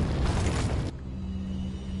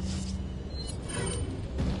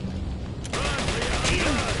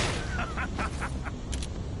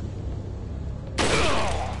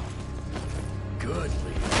 Good,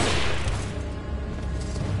 Leon.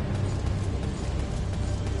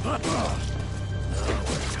 Now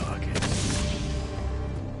we're talking.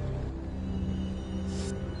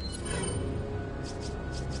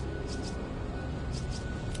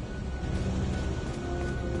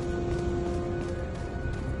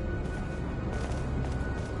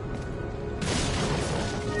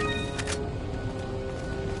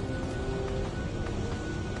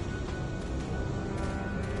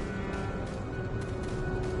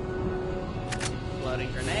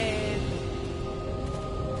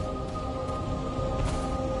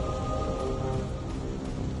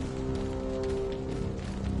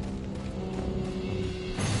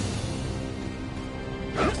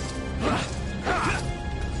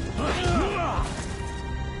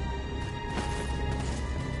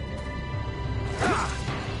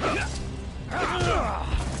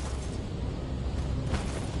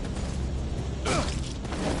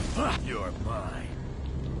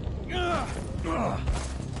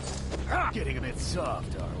 Getting a bit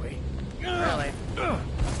soft, are we? Really?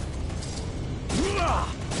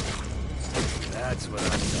 That's what I'm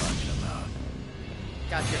talking about.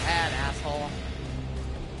 Got your hat, asshole.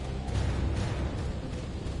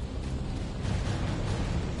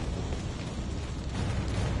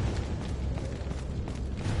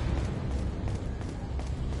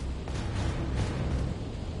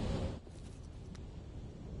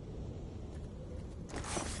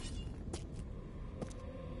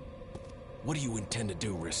 What do you intend to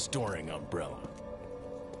do restoring Umbrella?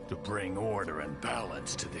 To bring order and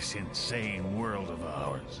balance to this insane world of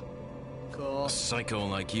ours. Cool. A psycho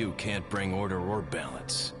like you can't bring order or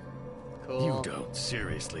balance. Cool. You don't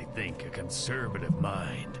seriously think a conservative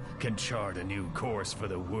mind can chart a new course for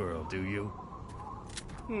the world, do you?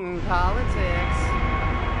 Politics.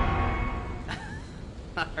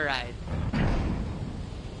 Alright.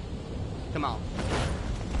 Come on.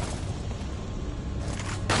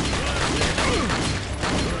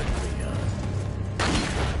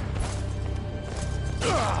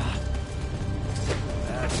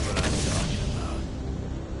 That's what I'm talking about.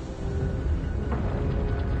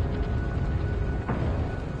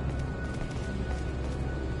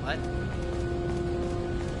 What?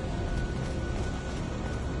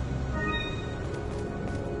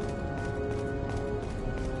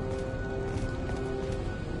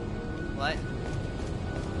 What?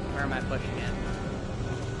 Where am I pushing it?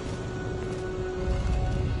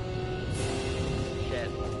 Shit.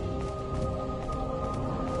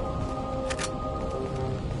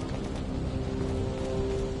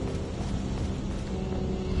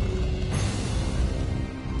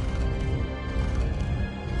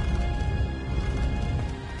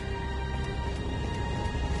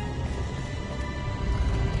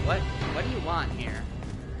 What do you want here?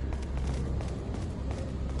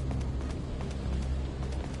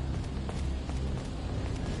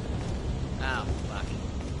 Oh, fuck.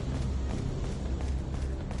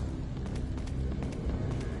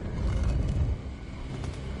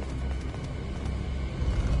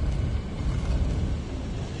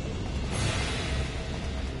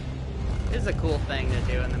 This is a cool thing to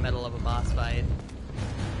do in the middle of a boss fight.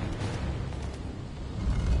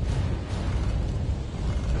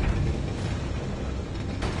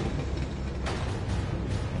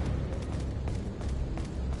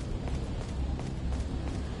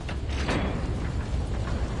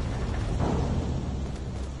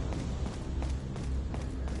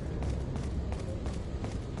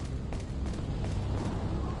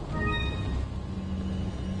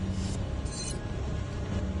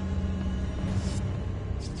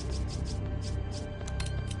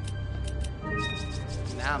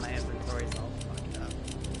 Now my inventory's all fucked up.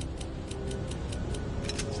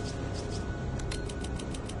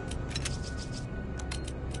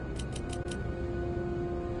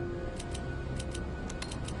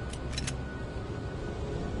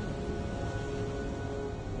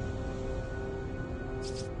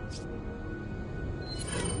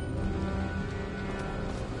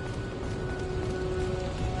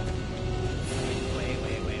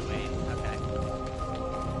 Wait. Okay.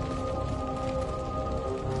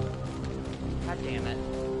 God damn it.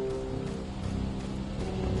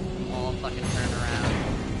 All fucking turn around.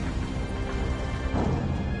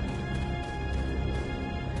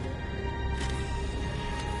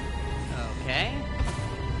 Okay.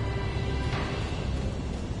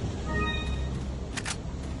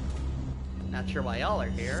 Not sure why y'all are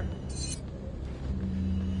here.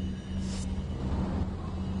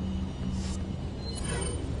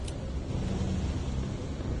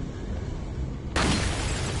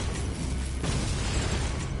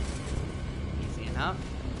 Easy enough.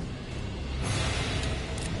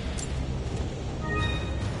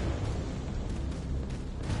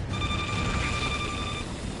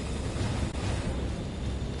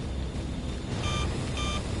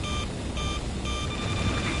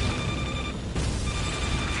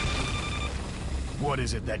 What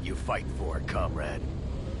is it that you fight for, comrade?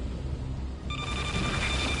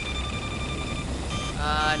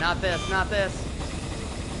 Not this, not this.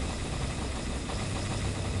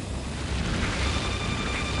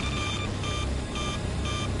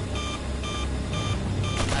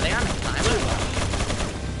 Are they on a timer?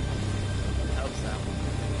 I hope so.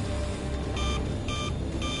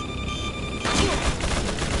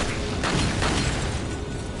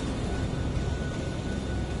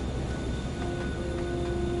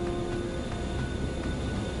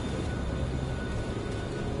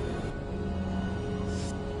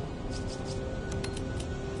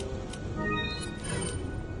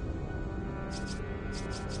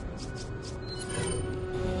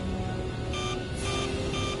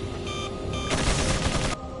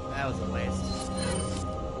 That was a waste.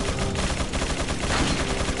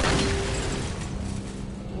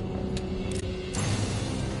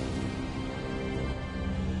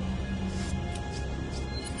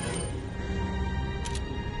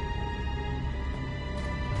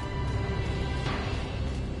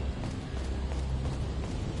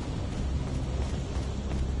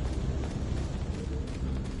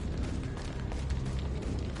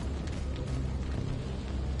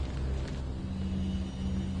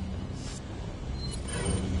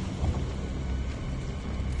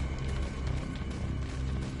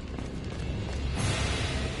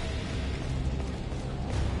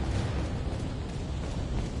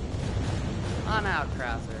 On out,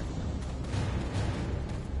 Krauser.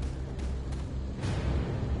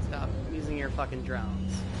 Stop using your fucking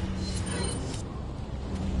drones.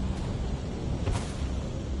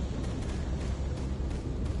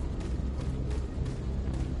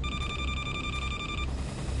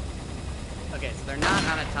 Okay, so they're not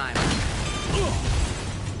on a timer.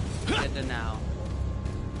 Good to know.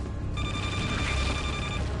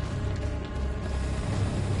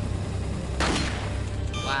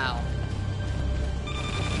 Wow.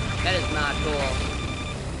 That is not cool.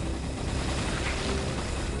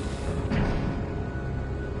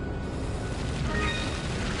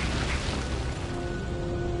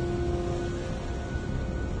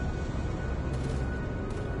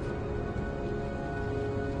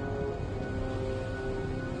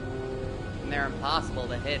 And they're impossible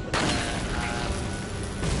to hit with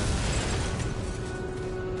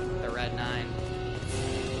the red 9.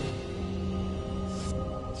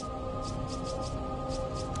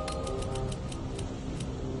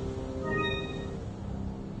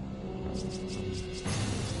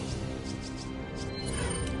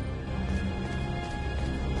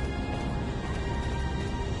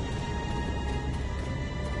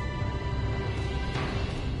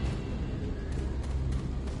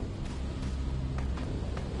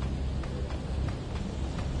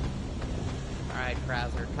 Alright,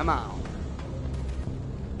 Krauser, come on.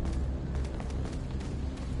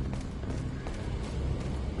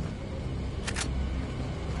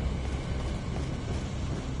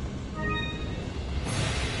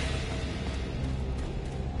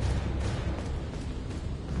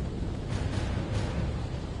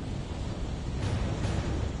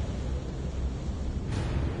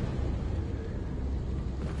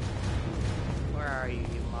 Where are you,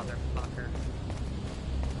 you motherfucker?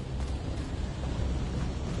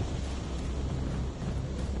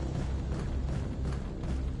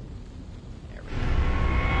 There we go.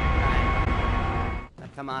 Alright. Now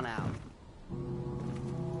come on out.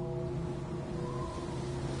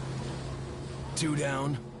 2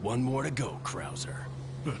 down, 1 more to go, Krauser.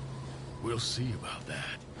 We'll see about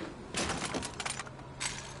that.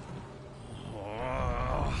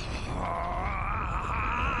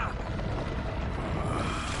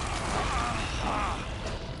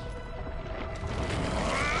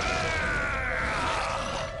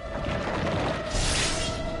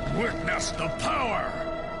 Witness the power!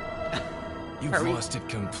 You've Are we- lost it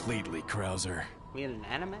completely, Krauser. We in an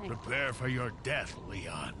anime? Prepare for your death,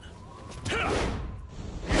 Leon.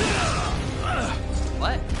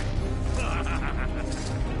 What?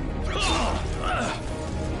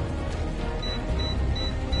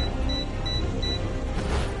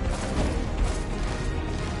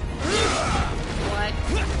 What?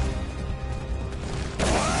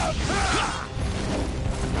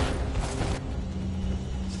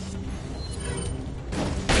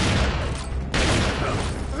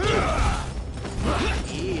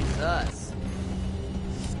 Jesus.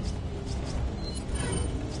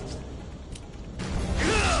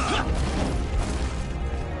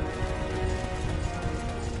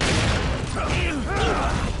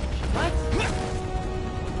 What?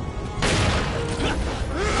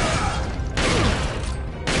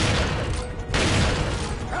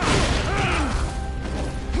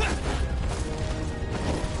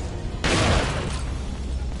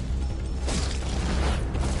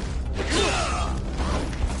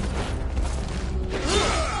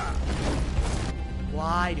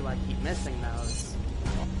 Why do I keep missing those?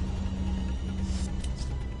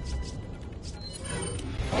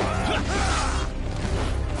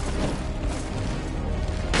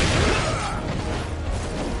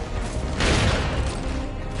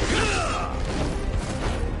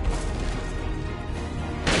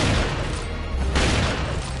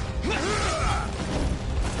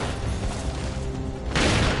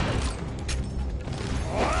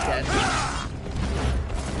 Dead.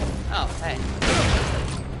 Oh, hey.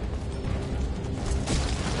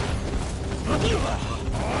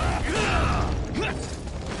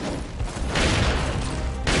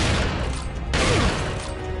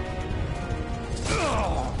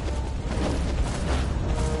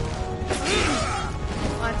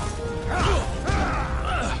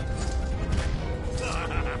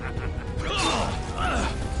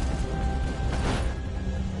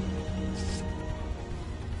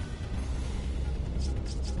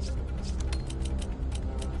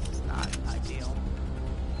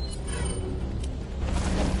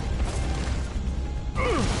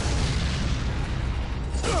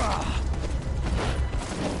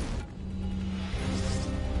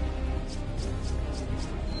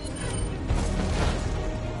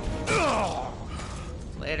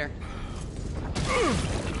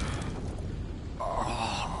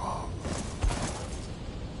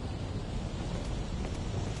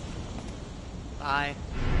 Bye.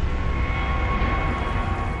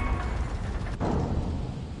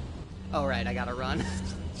 Oh, right, I gotta run.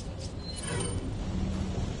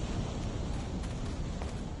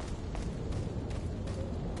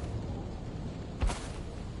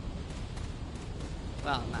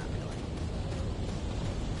 Well, not really.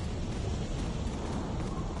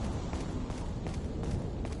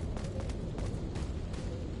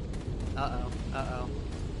 Uh-oh, uh-oh.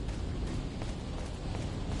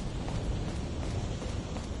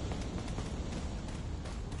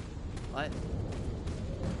 What?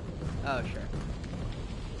 Oh, sure.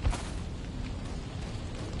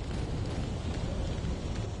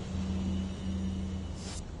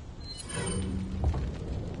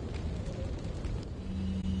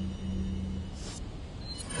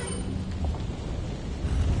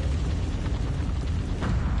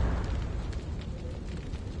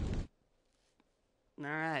 All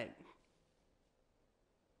right.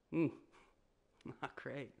 Not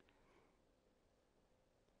great.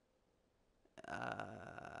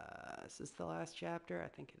 Is this the last chapter? I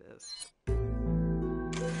think it is.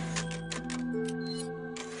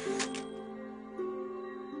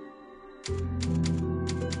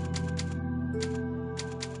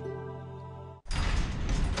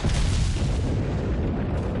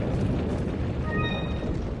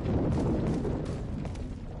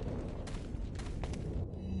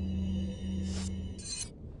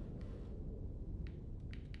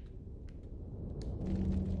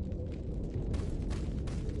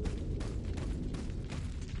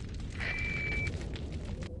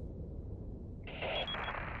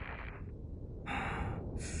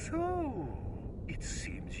 So, it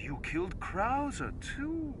seems you killed Krauser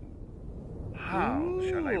too. How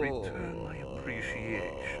shall I return my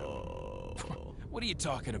appreciation? What are you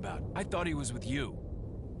talking about? I thought he was with you.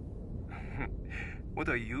 What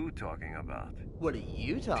are you talking about? What are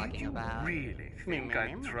you talking Did you about? really think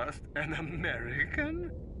I'd trust an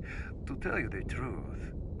American? To tell you the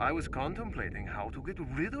truth, I was contemplating how to get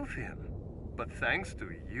rid of him. But thanks to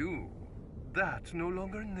you, that's no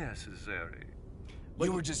longer necessary.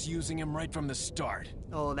 You were just using him right from the start.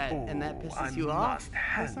 Oh, and that pisses you I off must for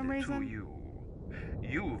hand some it reason? to you.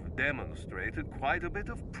 You've demonstrated quite a bit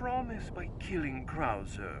of promise by killing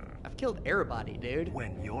Krauser. I've killed everybody, dude.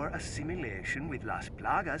 When your assimilation with Las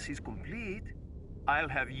Plagas is complete, I'll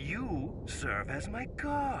have you serve as my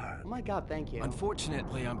guard. Oh my god, thank you.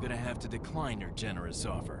 Unfortunately, I'm gonna have to decline your generous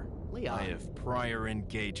offer. Leon. I have prior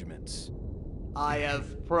engagements. I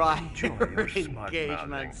have prior Enjoy your smart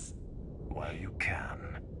engagements. While you can.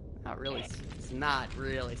 Not really. It's not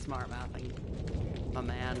really smart mouthing. My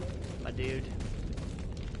man. My dude.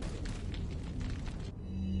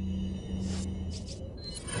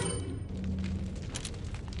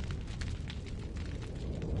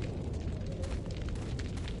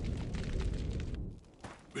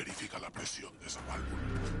 Verifica la presión de esa válvula.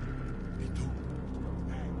 ¿Y tú?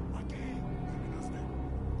 Aquí. ¿Terminaste?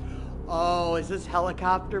 Oh, is this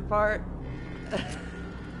helicopter part?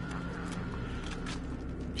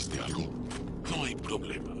 ¿Viste algo? No hay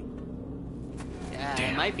problema. Yeah,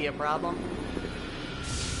 Damn. it might be a problem.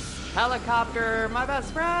 Helicopter, my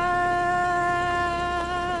best friend!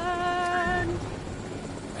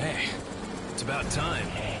 Hey, it's about time.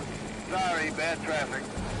 Sorry, bad traffic.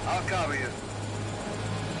 I'll cover you.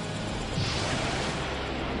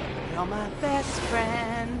 You're my best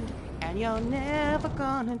friend, and you're never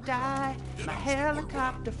gonna die. My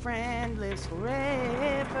helicopter friend lives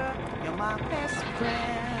forever. You're my best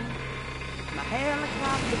friend, my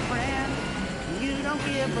helicopter friend. You don't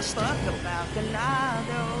give a fuck about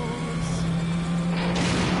Ganados.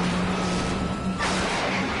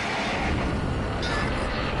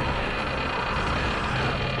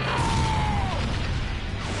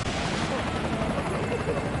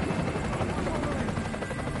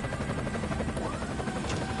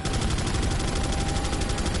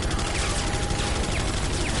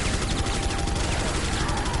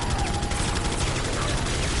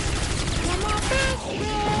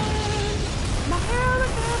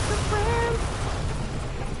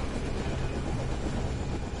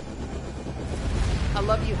 I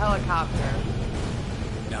love you, helicopter.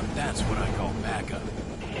 Now that's what I call backup.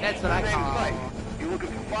 That's what I call. You looking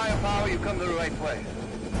for firepower, you come to the right place.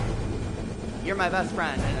 You're my best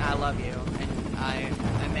friend, and I love you, and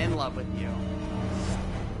I'm in love with you.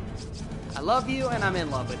 I love you, and I'm in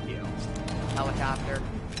love with you. Helicopter.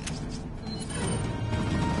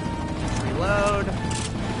 Reload.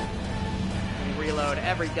 And reload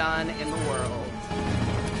every gun in the world.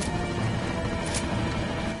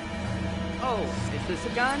 Oh, is this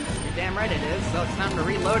a gun? You're damn right it is, so it's time to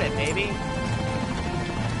reload it, baby.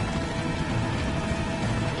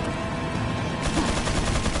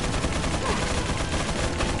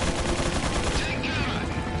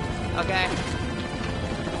 Okay.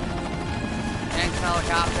 Thanks,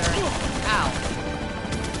 helicopter. Ow.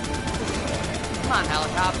 Come on,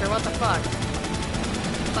 helicopter, what the fuck? I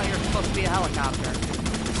thought you were supposed to be a helicopter.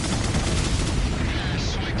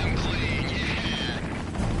 Swiped him clean,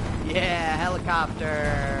 yeah. Yeah,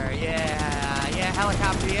 helicopter. Yeah,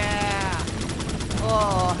 helicopter, yeah.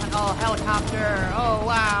 Oh, helicopter. Oh,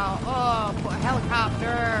 wow. Oh,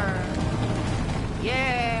 helicopter.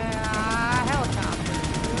 Yeah, helicopter.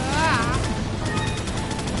 Ah.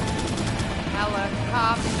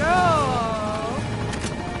 Helicopter.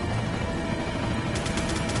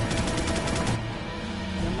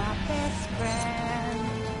 You're my best friend.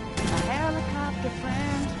 A helicopter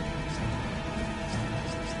friend.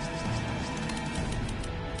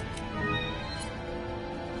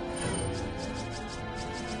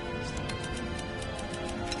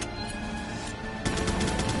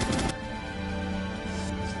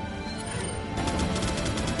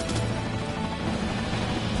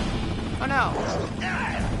 Oh no!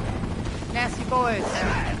 Nasty boys!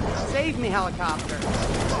 Save me, helicopter!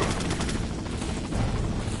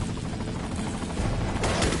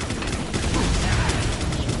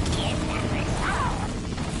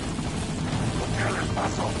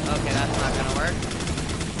 Okay, that's not gonna work.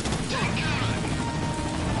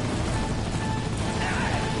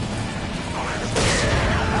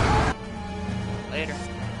 Later.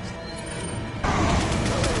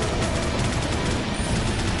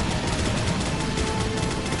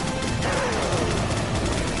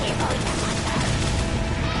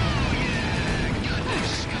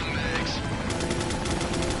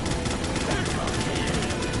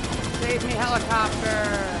 Save me, helicopter!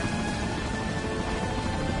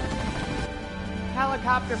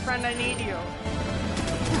 Helicopter friend, I need you.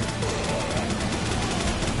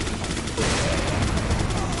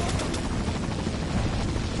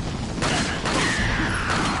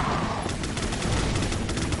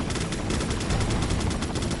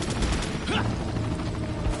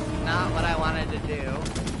 Not what I wanted to do,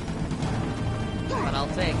 but I'll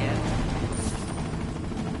take it.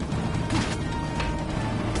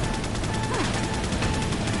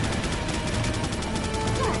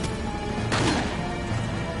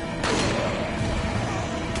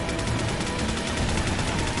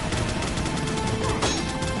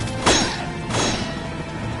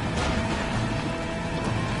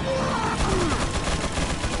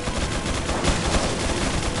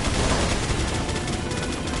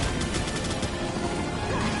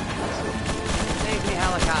 Save me,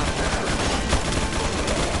 helicopter.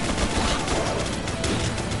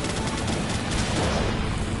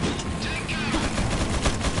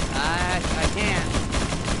 I can't.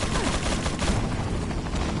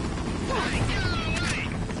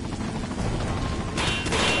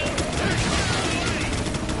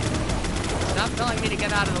 Stop telling me to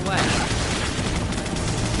get out of the way.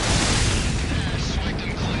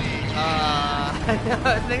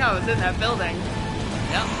 I think I was in that building.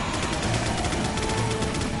 Yep.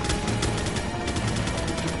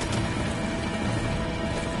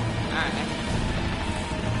 Alright.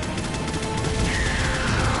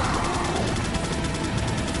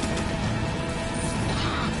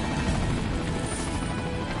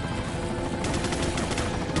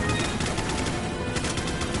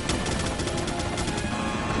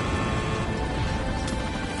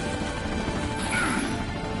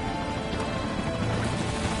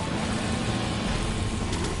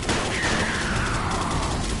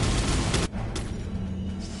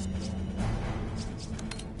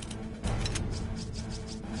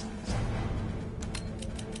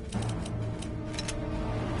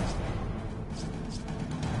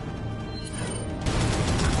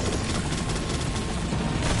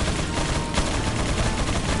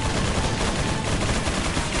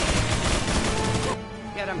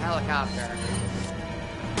 Get him, helicopter.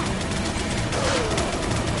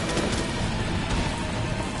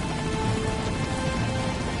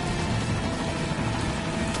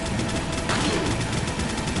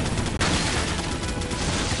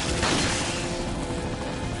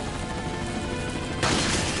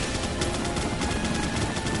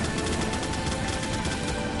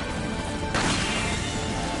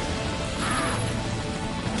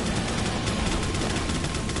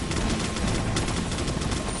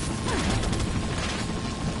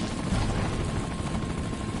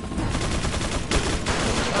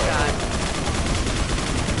 Oh god.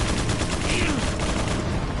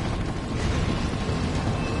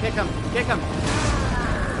 Kick him! Kick him!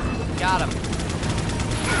 Got him.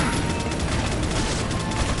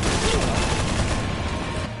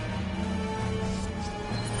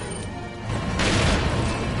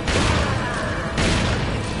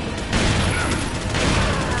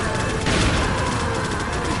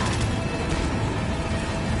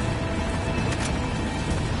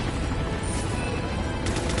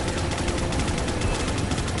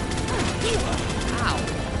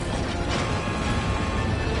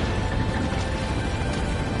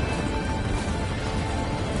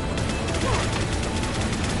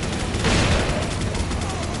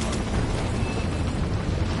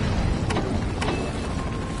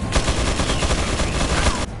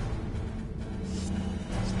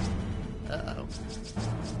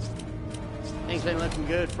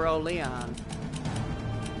 for old Leon.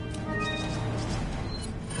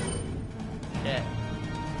 Shit.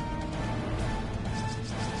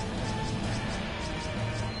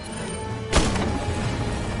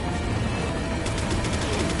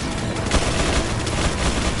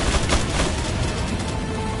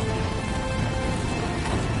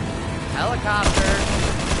 Helicopter.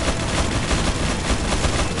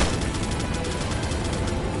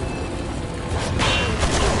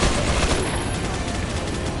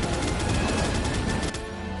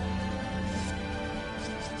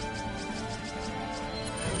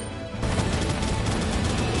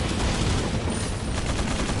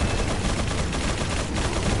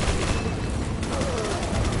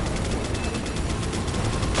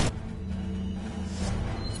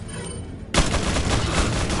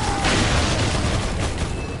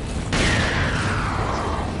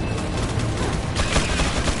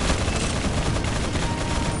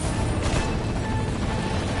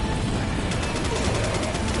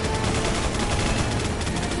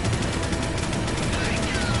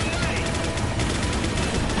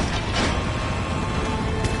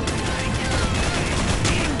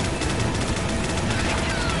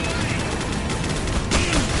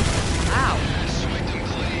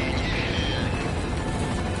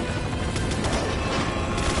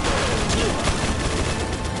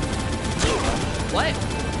 What?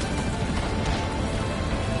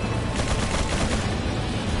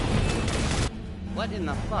 What in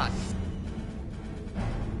the fuck?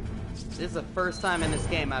 This is the first time in this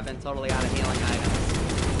game I've been totally out of healing items.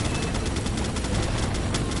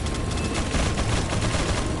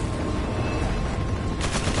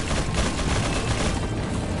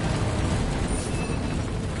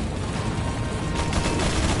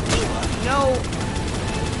 No!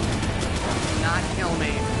 Do not kill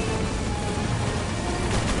me.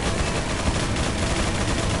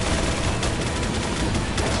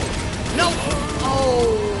 No!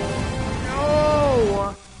 Oh!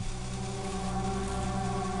 No!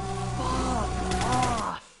 Fuck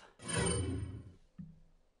off!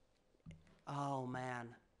 Oh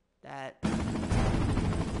man, that...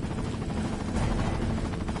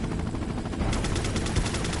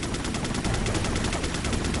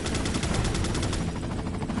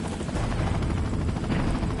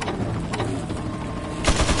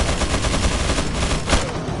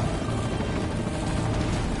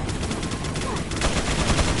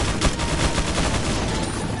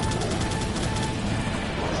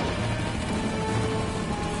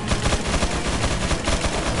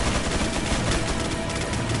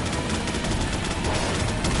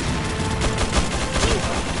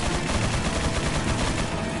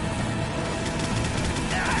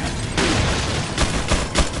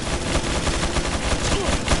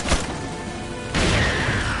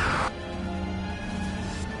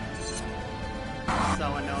 so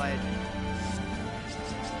annoyed.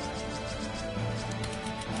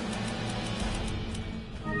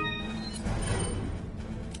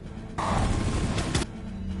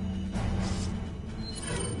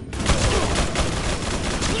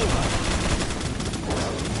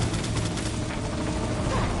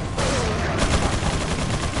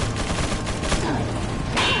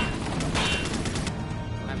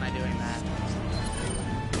 Why am I doing that?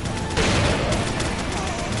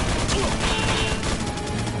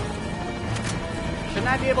 Shouldn't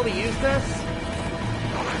I be able to use this?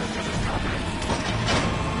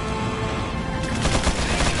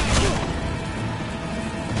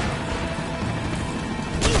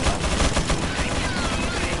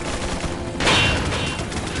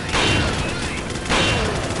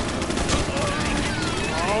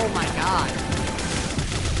 Oh my god.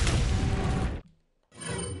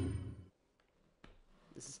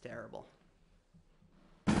 This is terrible.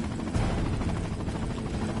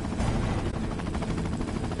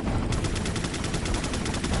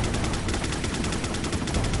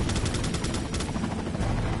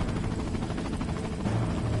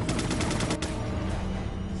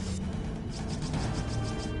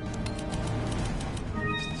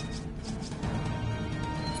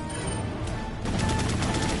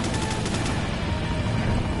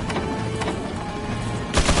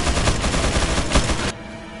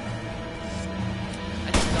 I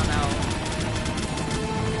just don't know.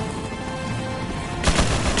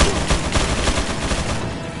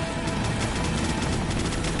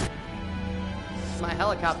 My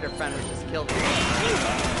helicopter friend was just killed. Be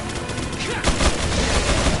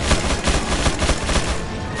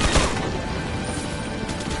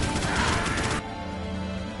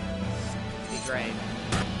great.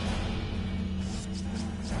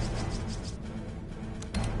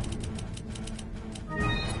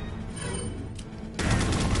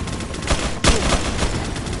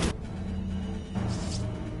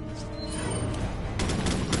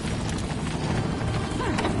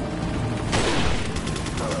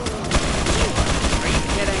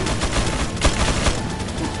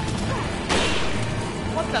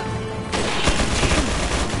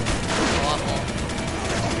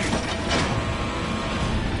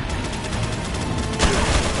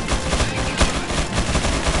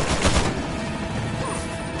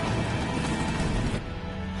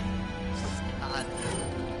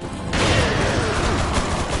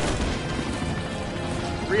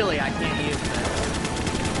 Really, I can't use this.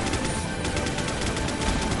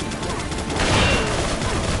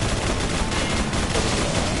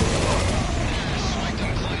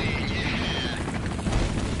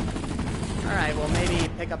 Alright, well maybe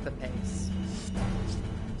pick up the pace.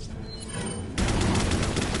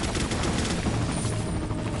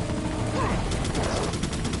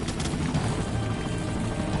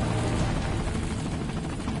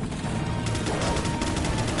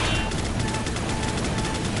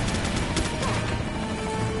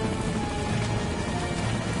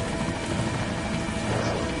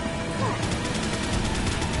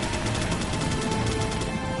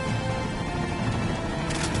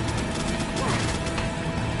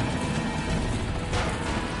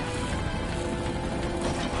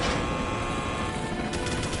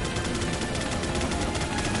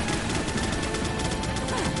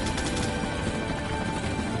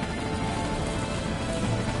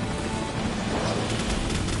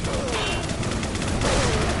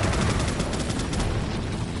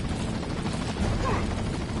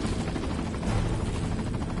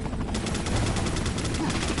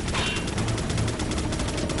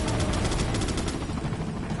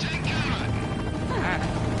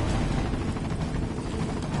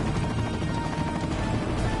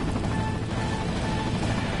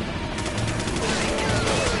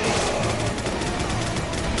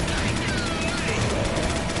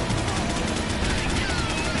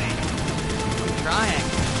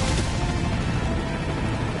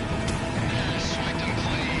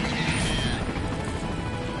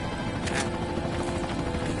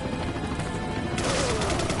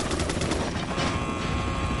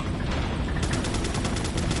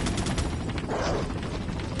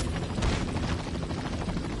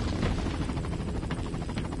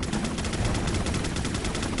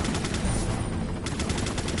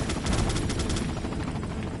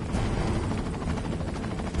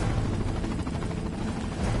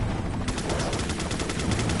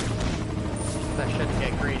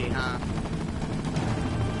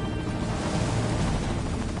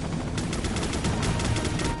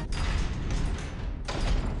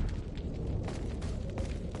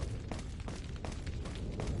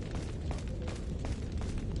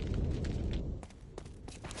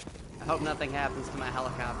 I hope nothing happens to my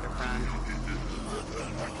helicopter friend.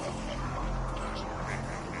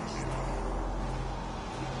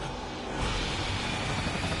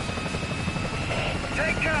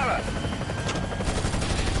 Take cover!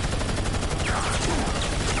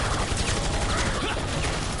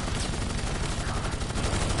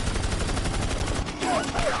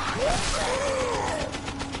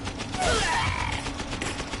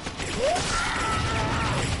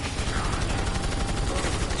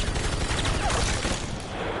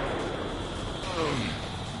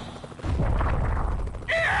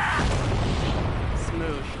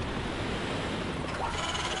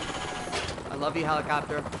 Love you,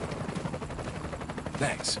 helicopter.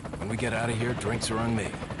 Thanks. When we get out of here, drinks are on me.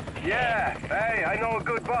 Yeah, hey, I know a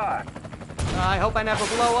good bar. I hope I never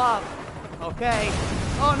blow up. Okay.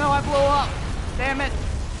 Oh no, I blew up. Damn it.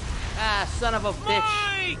 Ah, son of a bitch.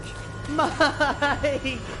 Mike!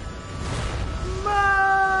 Mike!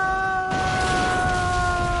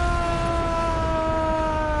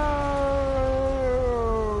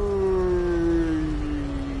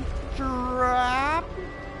 Trap?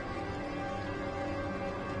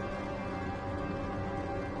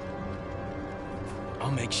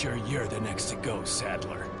 I'll make sure you're the next to go,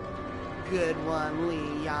 Saddler. Good one,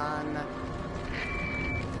 Leon.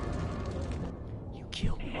 You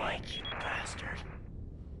killed Mike, you bastard.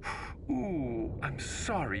 Ooh, I'm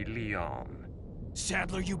sorry, Leon.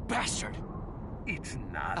 Saddler, you bastard! It's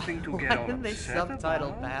nothing to get Why all didn't they upset subtitle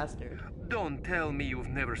about. bastard? Don't tell me you've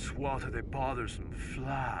never swatted a bothersome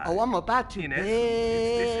fly. Oh, I'm about to, In essence,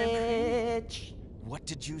 it's the same bitch. What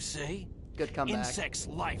did you say? Good comeback. Insects'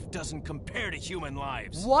 life doesn't compare to human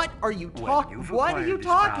lives. What are you talking? What are you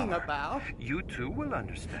talking about? You too will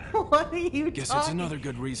understand. What are you Guess talking? it's another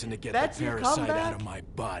good reason to get That's the your parasite comeback? out of my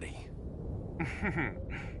body.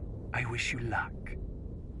 I wish you luck.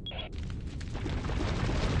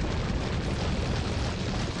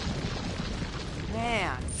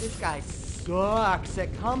 Man, this guy sucks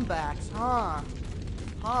at comebacks, huh?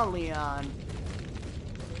 Huh, Leon?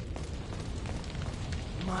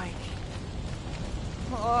 Mike.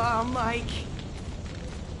 Oh, Mike.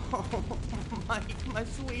 Oh, Mike, my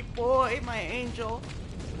sweet boy, my angel.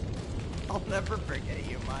 I'll never forget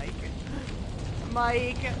you, Mike.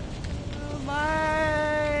 Mike.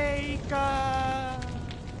 Mike.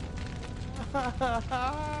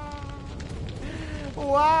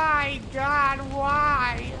 Why, God,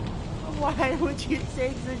 why? Why would you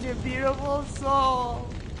take such a beautiful soul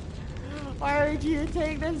Why would you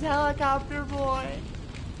take this helicopter boy?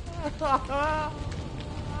 Oh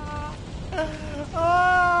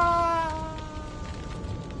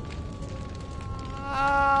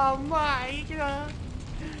my God.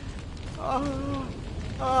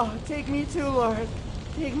 Oh, take me too, Lord.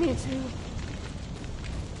 Take me too.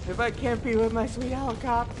 If I can't be with my sweet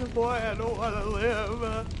helicopter boy, I don't want to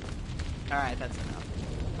live. Alright, that's enough.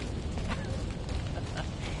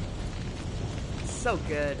 So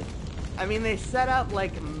good. I mean, they set up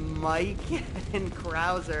like Mike and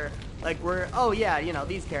Krauser. Like oh yeah, you know,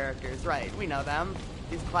 these characters, right. We know them.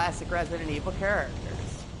 These classic Resident Evil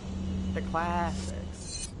characters. They're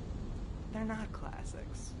classics. They're not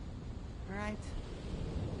classics. Alright?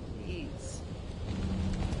 Jeez.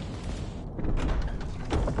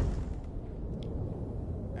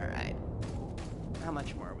 Alright. How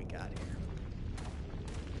much more we got here?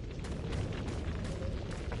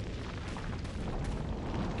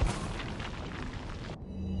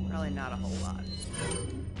 Probably not a whole lot.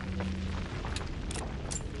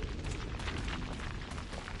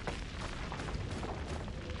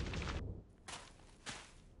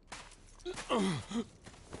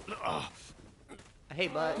 Hey,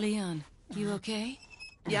 bud. Leon, you okay?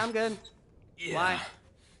 Yeah, I'm good. Yeah. Why?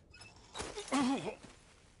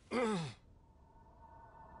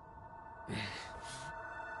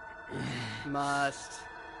 Must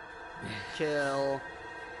kill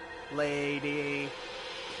lady.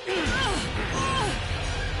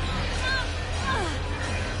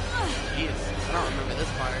 Jeez, I don't remember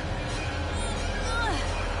this part.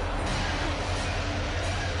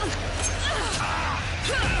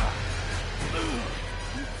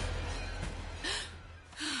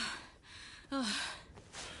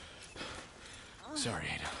 Sorry,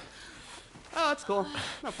 Ada. Oh, that's cool.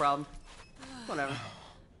 No problem. Whatever.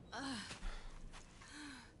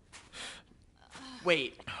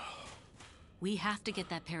 Wait. We have to get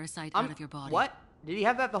that parasite out of your body. What? Did he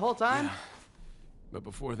have that the whole time? Yeah. But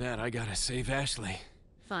before that, I gotta save Ashley.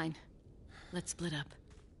 Fine. Let's split up.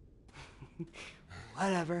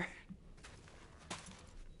 Whatever.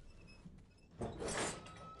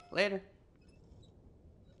 Later.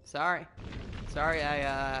 Sorry. Sorry,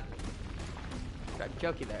 I tried to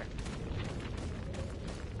choke you there.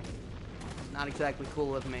 Not exactly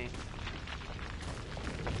cool of me.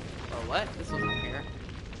 Oh, what? This wasn't here.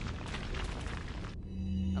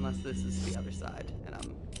 Unless this is the other side, and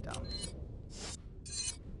I'm dumb.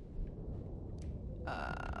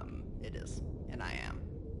 It is. And I am.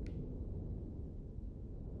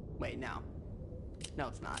 Wait, no. No,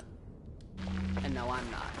 it's not. And no, I'm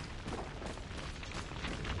not.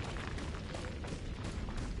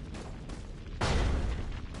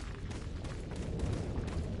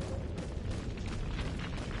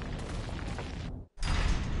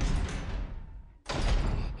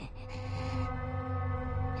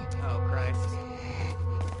 Oh, Christ.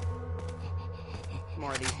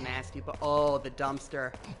 More of these nasty oh, the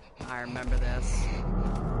dumpster. I remember this.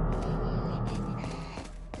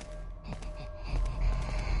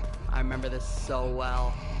 I remember this so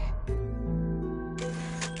well.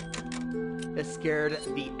 It scared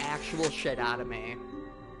the actual shit out of me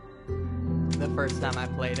the first time I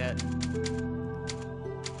played it.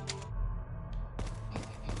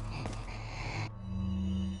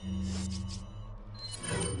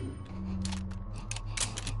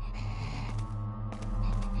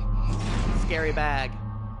 Scary bag.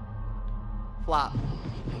 Flop.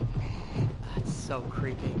 That's so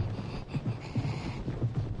creepy.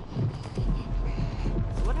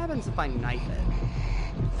 So what happens if I knife it?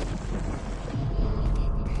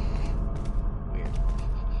 Weird.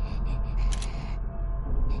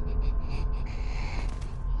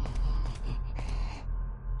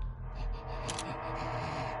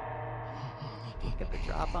 Get the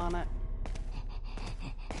drop on it.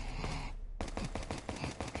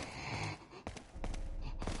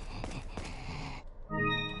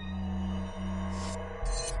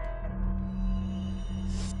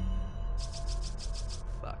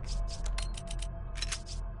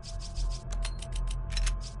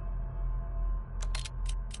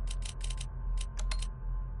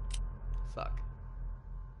 Fuck.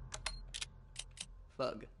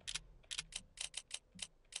 Fug.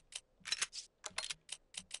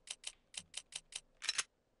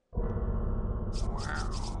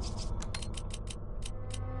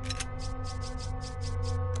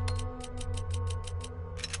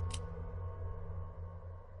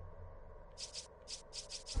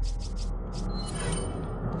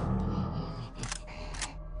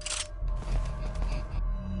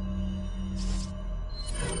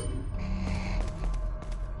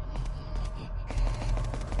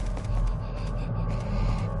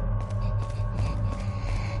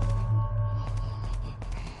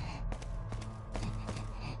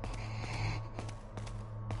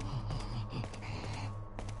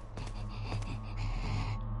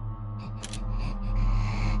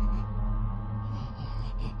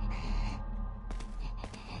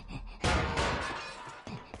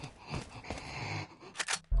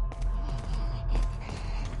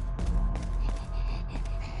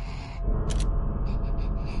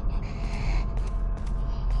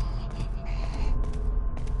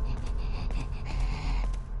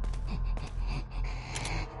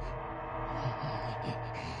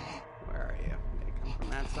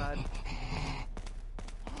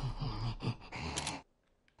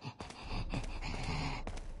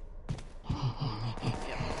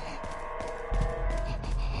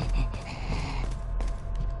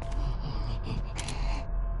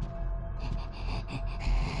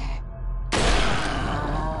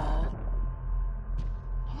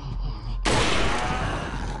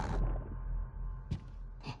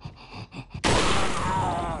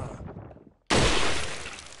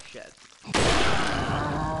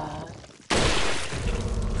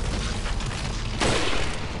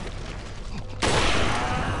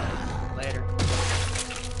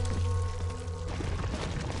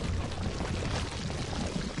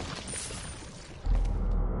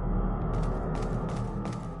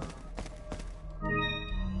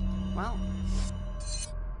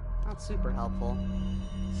 Not super helpful.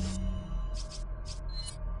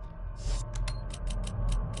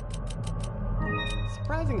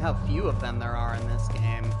 Surprising how few of them there are in this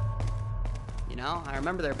game. You know, I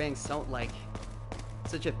remember there being so, like,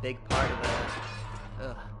 such a big part of it.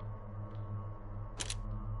 Ugh.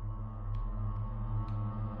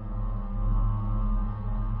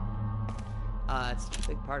 It's such a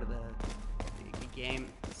big part of the game.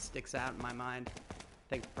 It sticks out in my mind. I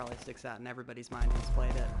think it probably sticks out in everybody's mind who's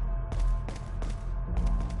played it.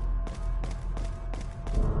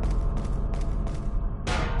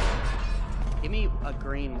 Give me a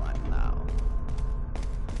green one, though.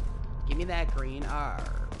 Give me that green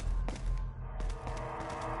R.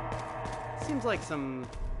 Seems like some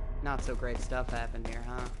not so great stuff happened here,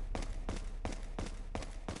 huh?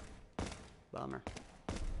 Bummer.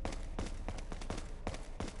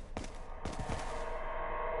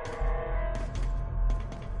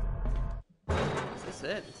 Is this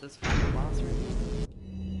it? Is this final boss right here?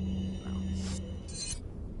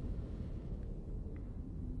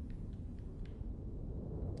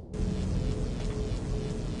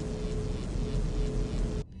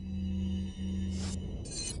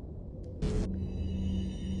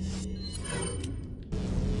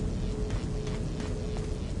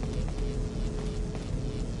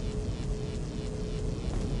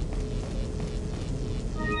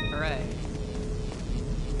 Hooray.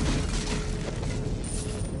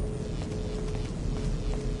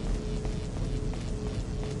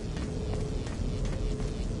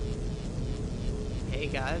 Hey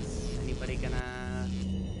guys, anybody gonna...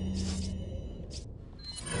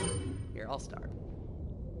 Here, I'll start.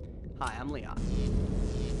 Hi, I'm Leon.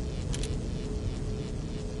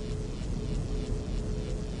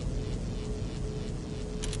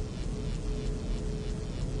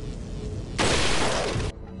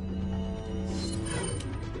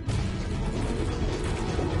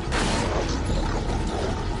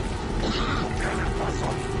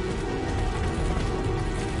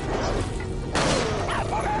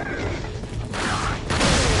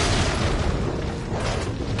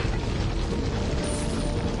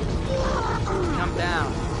 Come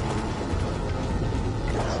down.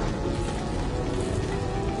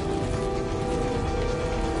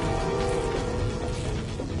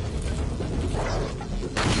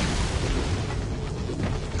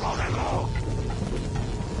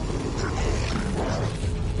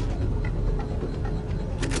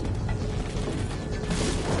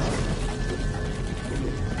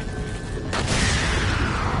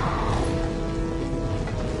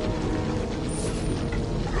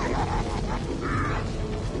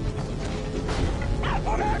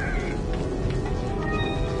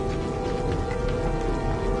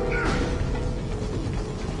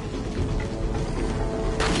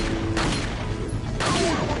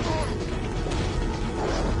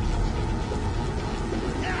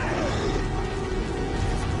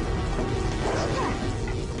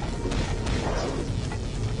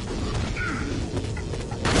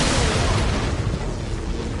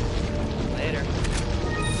 Later.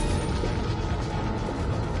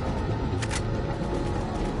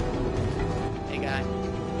 Hey guy.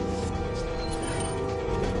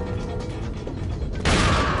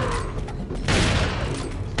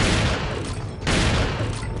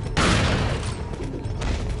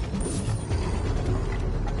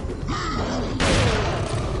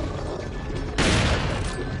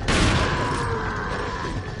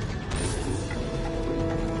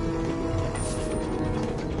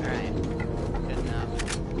 Alright. Good enough.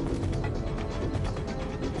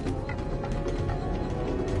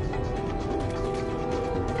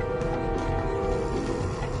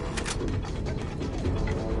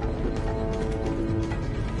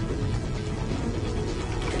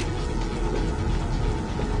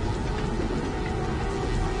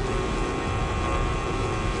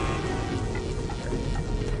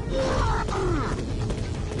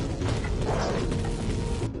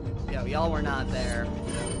 Yo, y'all were not there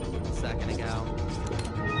a second ago.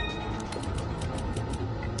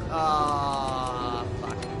 Ah,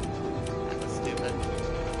 fuck. That was stupid.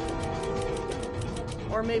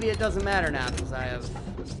 Or maybe it doesn't matter now because I have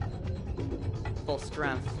full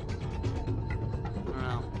strength. I don't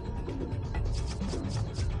know.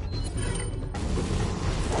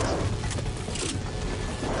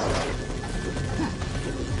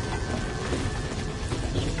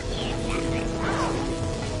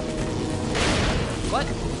 What?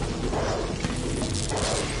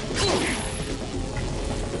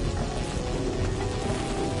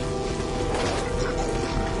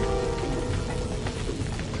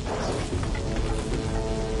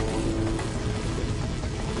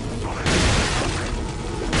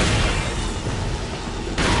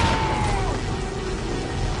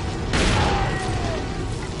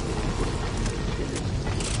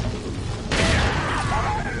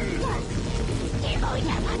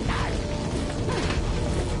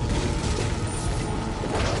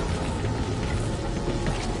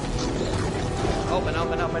 Open,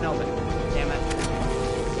 open, open, open. Damn it.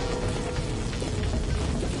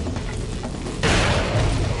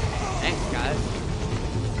 Thanks, guys.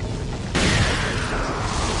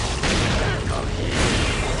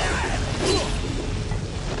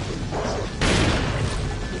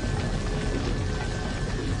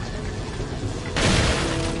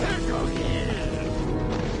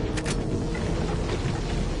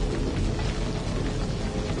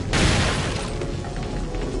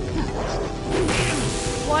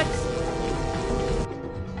 What?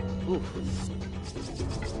 Oof.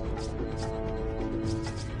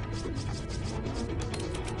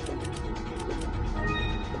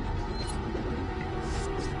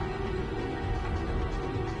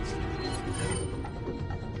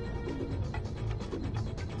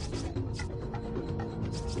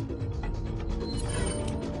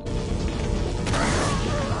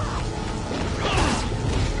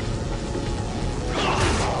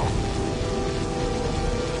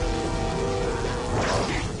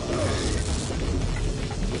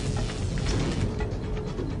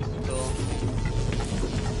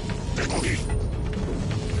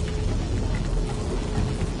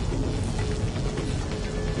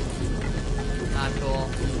 Not cool.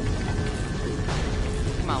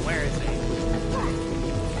 Come on, where is he?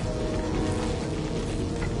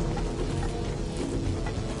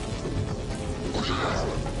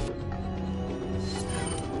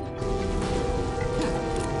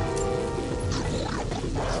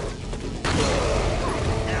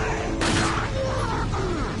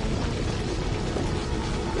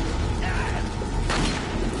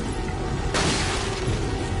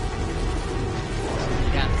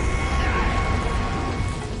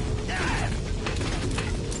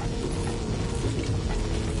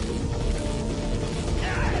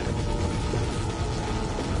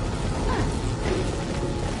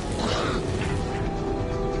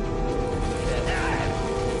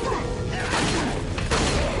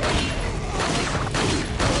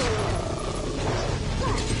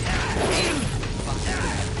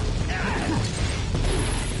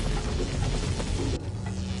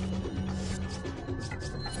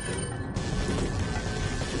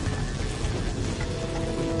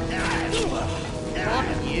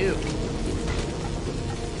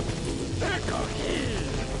 Fuck you.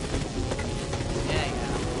 Yeah,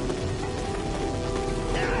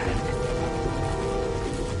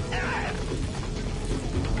 yeah.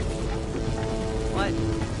 What?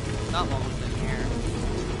 Someone was in here.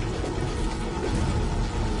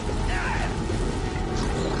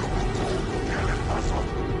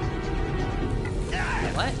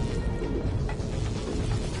 What?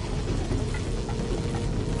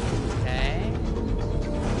 Okay.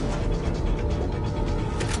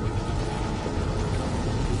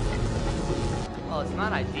 Well, it's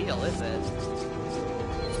not ideal, is it?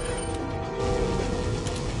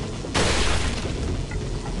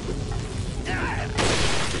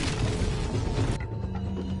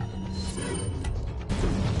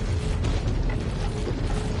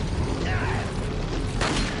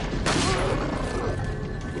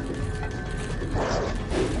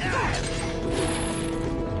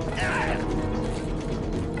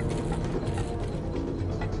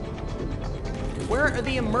 Where are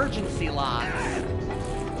the emergency locks?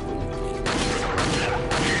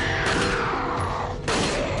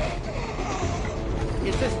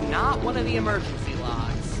 Is this not one of the emergency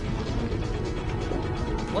locks?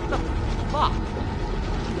 What the fuck?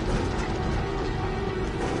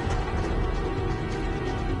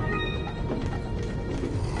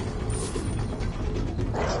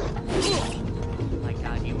 Oh my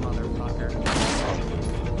god, you motherfucker.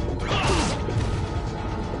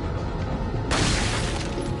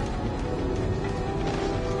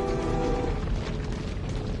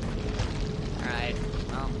 Alright,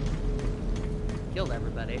 well, killed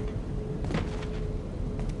everybody.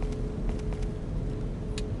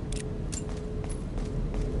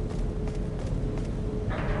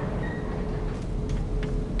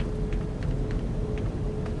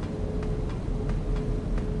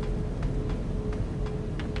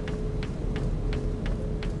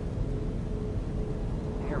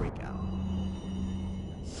 Here we go.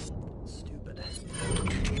 Stupid.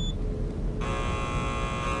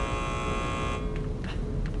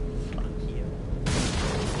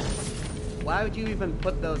 Why would you even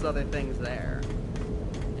put those other things there?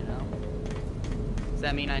 You know? Does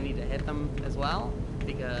that mean I need to hit them as well?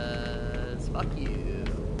 Because fuck you.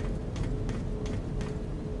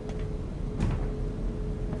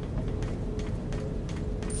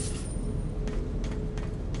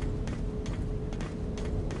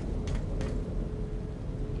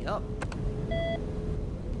 Yup.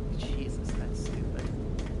 Jesus, that's stupid.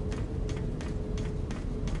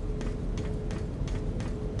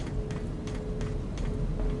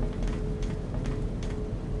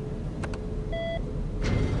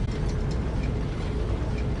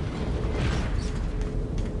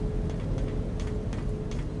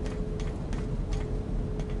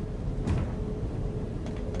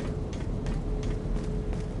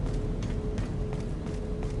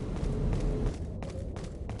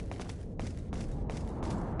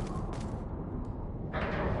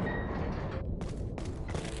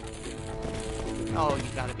 Oh, you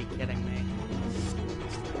gotta be kidding me.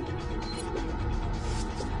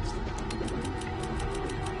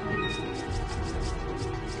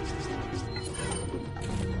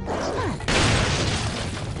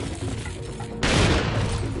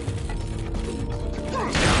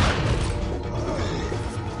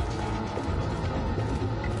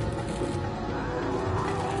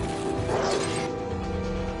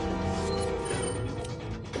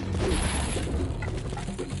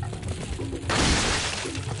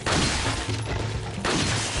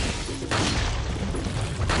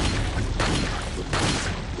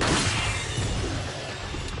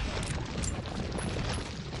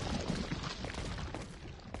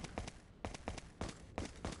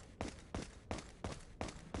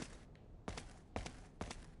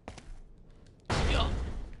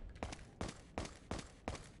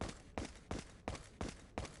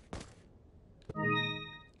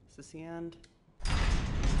 Is this the end? I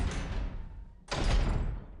feel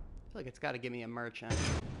like it's got to give me a merchant.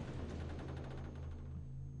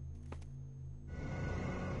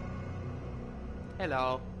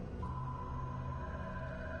 Hello.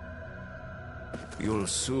 You'll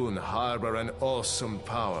soon harbor an awesome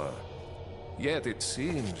power. Yet it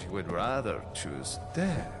seems you would rather choose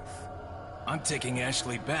death. I'm taking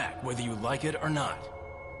Ashley back, whether you like it or not.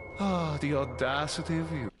 Ah, the audacity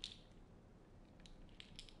of you.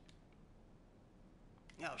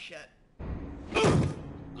 Oh, shit.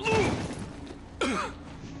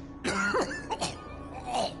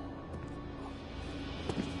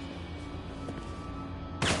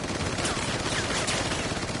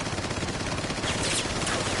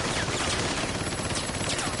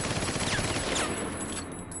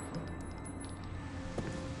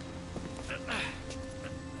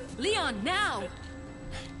 Leon, now!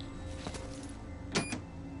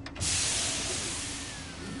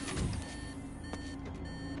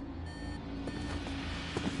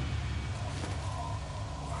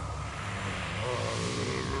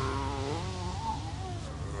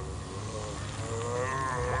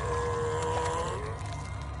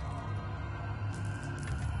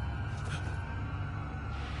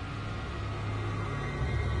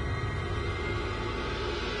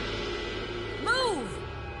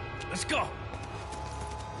 Let's go!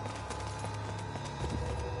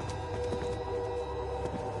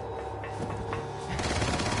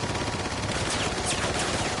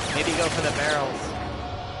 Maybe go for the barrels.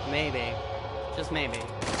 Maybe. Just maybe.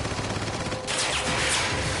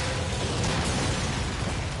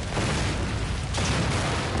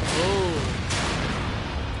 Ooh.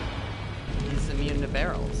 He's immune to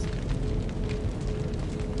barrels.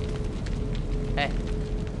 Hey.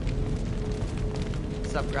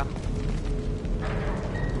 What's up, bro?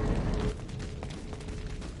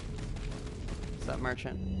 What's up,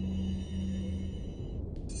 merchant?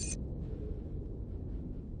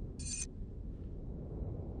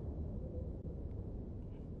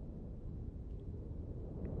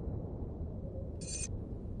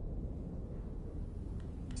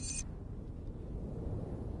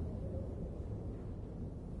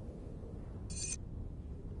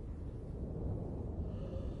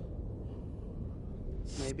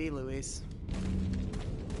 Maybe, Luis.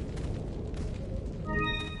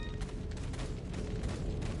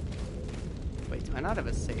 Wait, do I not have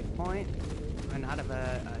a save point? Do I not have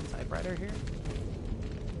a typewriter here?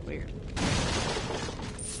 Weird.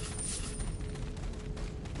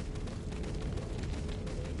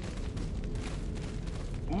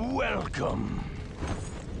 Welcome.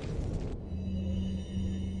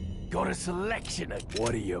 Got a selection of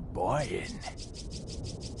what are you buying?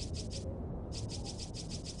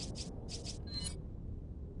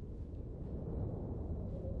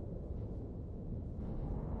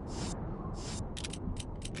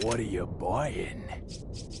 What are you buying?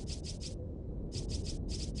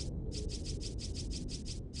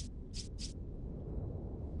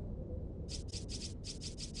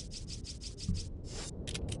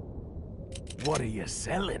 What are you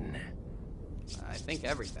selling? I think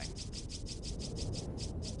everything.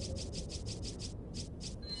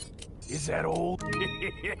 Is that all?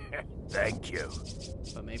 Thank you.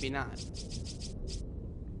 But maybe not.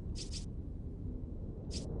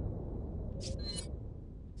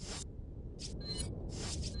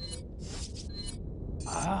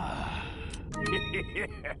 Ah.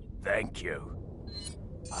 Thank you.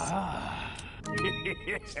 Ah.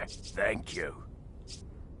 Thank you.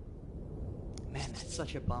 Man, that's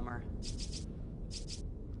such a bummer.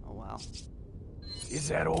 Oh, wow. Is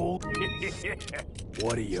that all?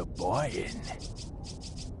 What are you buying?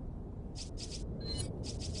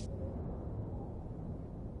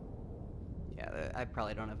 Yeah, I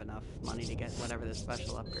probably don't have enough money to get whatever this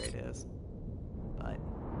special upgrade is.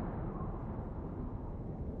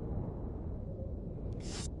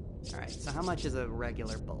 So how much is a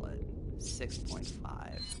regular bullet?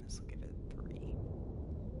 6.5. This will give it 3.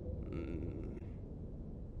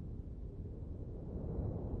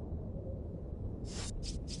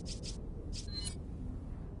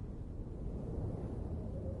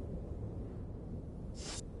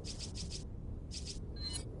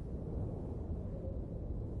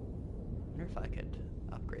 I wonder if I could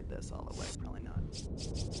upgrade this all the way. Probably not.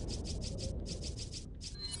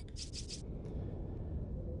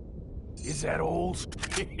 Is that all?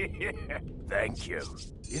 Thank you.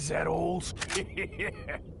 Is that all?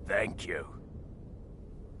 Thank you.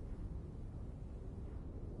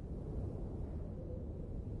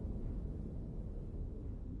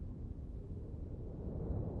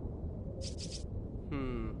 I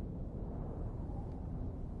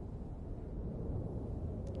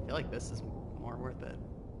feel like this is more worth it.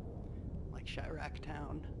 Like Chirac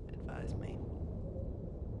Town advised me.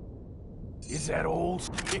 Is that all?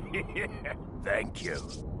 Thank you.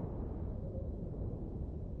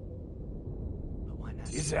 But why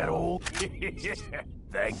not? Is that all?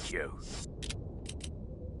 Thank you.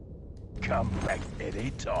 Come back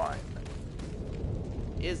anytime.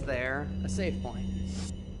 Is there a save point?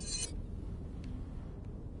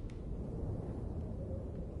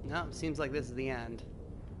 No, seems like this is the end.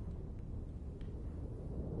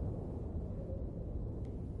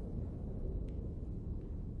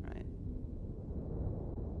 Right.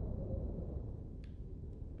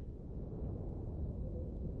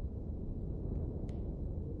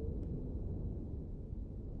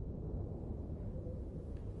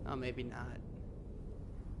 Oh, maybe not.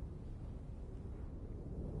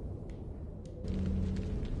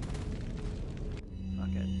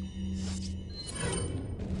 Fuck it.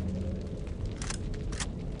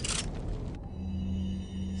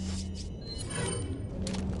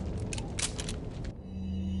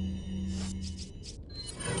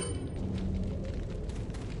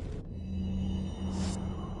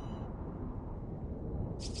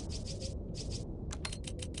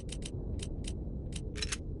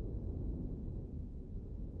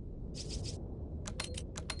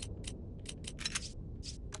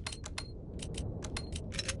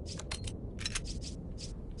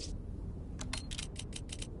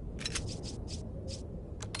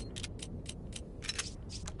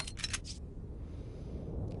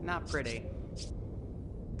 Not pretty.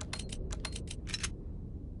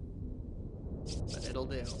 But it'll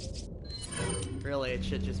do. Really, it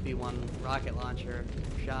should just be one rocket launcher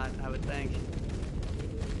shot, I would think.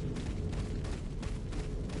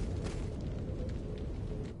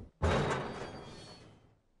 I'll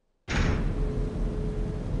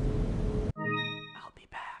be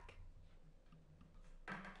back.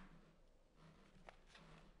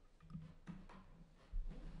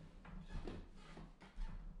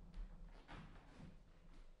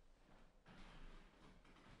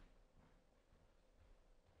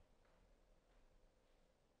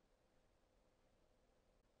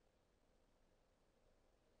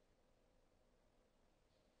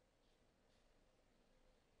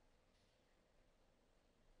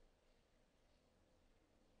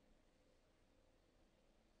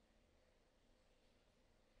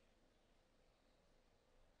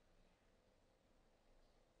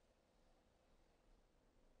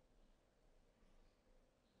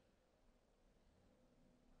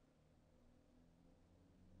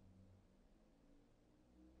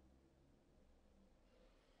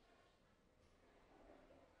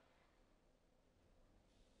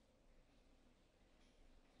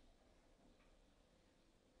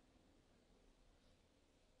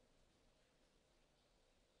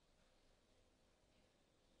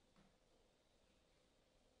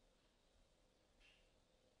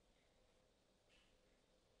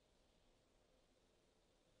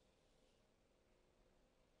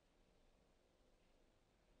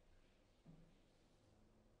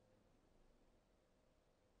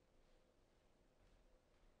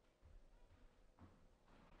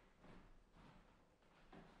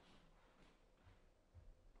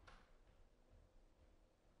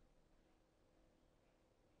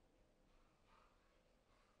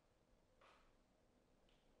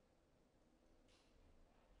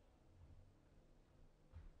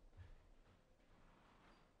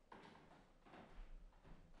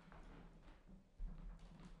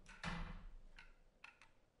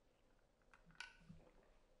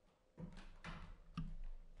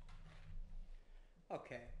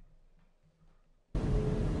 Okay.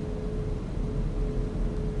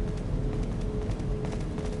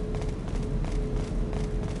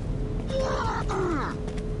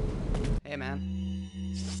 Hey, man.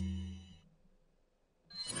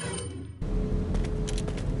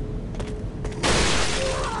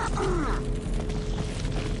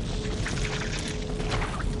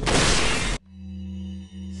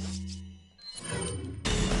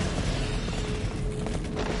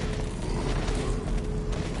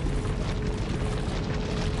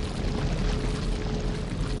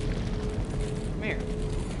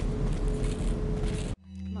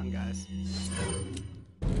 guys.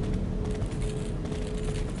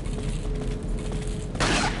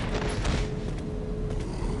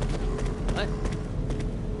 What?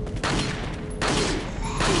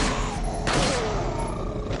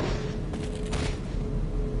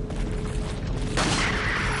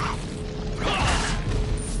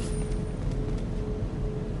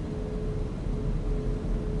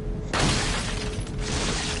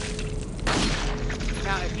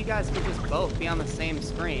 Now, if you guys could just both be on the same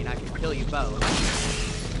screen, I could kill you both.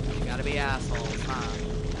 You gotta be assholes, huh?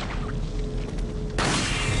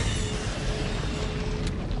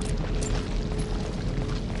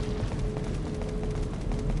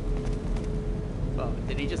 Whoa,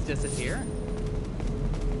 did he just disappear?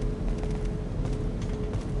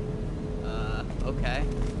 Okay.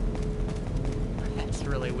 That's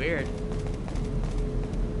really weird.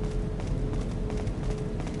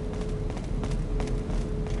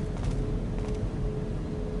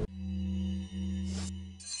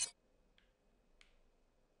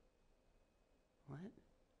 What?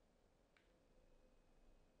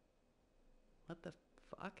 What the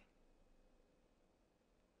fuck?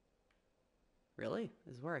 Really?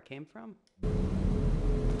 This is where I came from? Okay.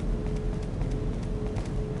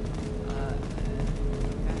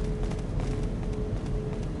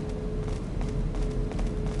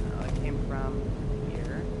 Oh, I came from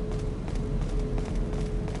here.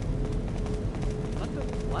 What the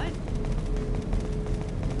what?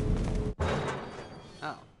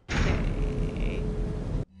 Oh. Okay.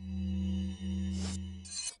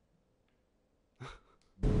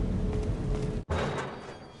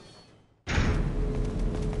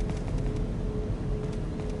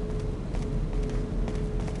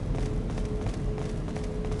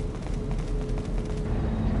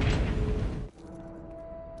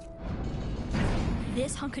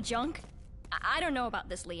 This hunk of junk? I don't know about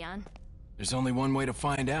this, Leon. There's only one way to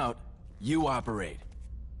find out. You operate.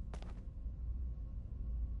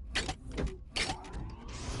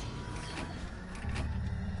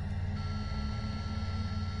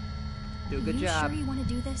 Do a good Are you job. sure you want to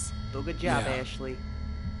do this? Do a good job, Yeah. Ashley.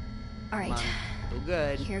 All right. Come on. Do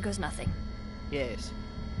good. Here goes nothing. Yes.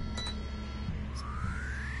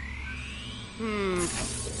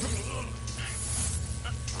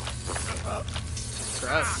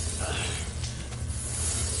 Gross.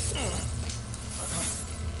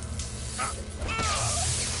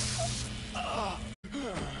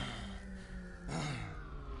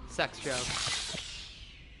 Sex joke.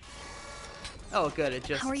 Oh, good. It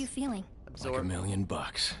just How are you feeling? Like absorbed,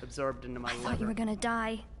 $1,000,000. absorbed into my I thought you were liver. gonna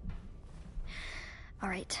die. All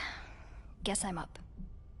right. Guess I'm up.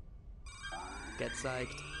 Get psyched.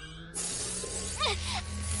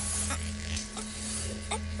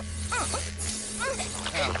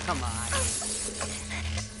 Oh, come on.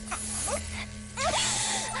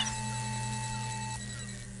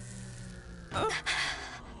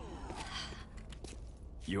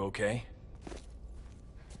 You okay?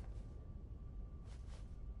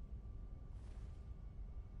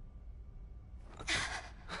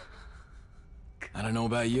 I don't know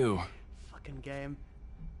about you, Fucking game.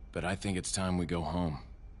 but I think it's time we go home.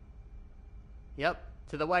 Yep,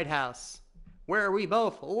 to the White House, where we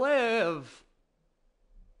both live.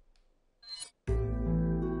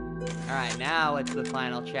 Alright, now it's the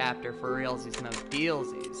final chapter for realsies, no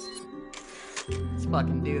dealsies. Let's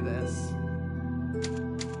fucking do this.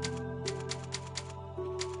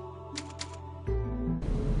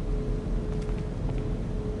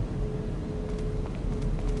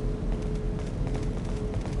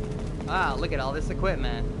 Wow, look at all this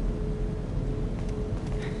equipment.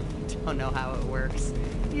 Don't know how it works.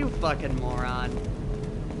 You fucking moron.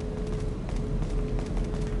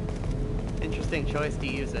 Interesting choice to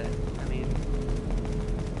use it. I mean,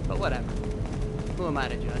 but whatever. Who am I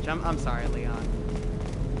to judge? I'm sorry, Leon.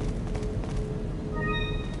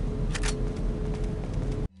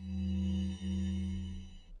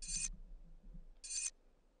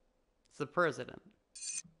 It's the president.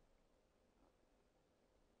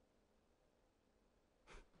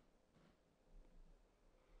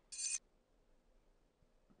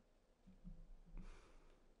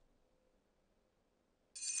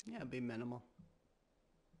 Yeah, be minimal.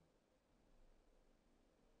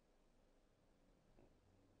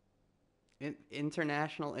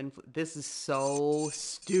 International this is so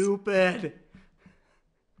stupid.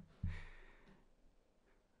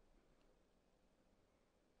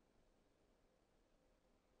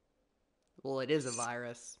 Well, it is a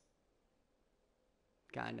virus.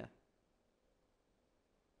 Kinda.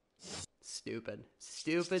 Stupid.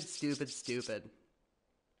 Stupid, stupid, stupid.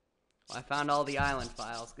 Well, I found all the island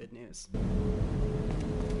files. Good news.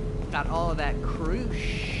 Got all of that cruise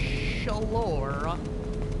crucial lore.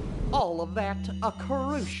 All of that a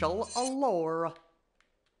crucial lore.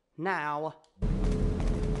 Now,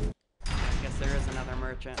 I guess there is another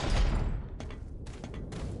merchant.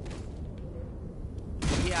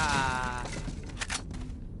 Yeah.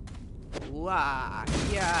 Wah,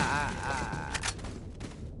 yeah.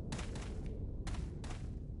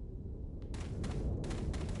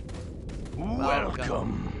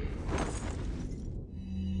 Welcome.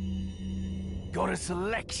 Got a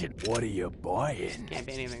selection. What are you buying? Can't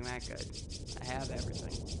be anything that good. I have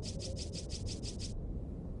everything.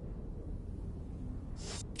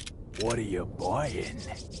 What are you buying?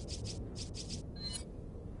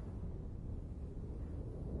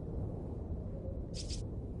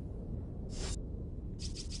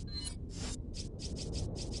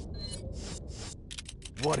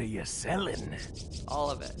 What are you selling? All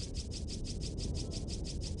of it.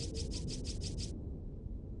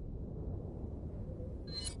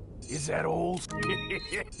 Is that all?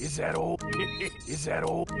 Is that all? Is that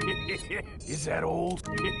all? Is that all?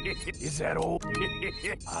 Is that all?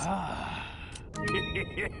 Ah.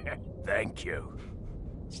 Thank you.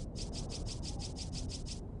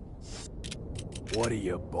 What are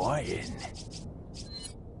you buying?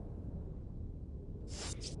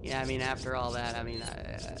 Yeah, I mean, after all that, I mean,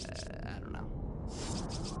 I don't know.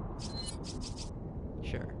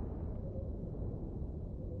 Sure.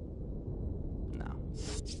 No.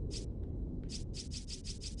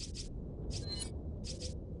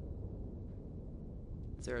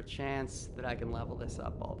 Is there a chance that I can level this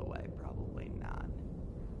up all the way? Probably not.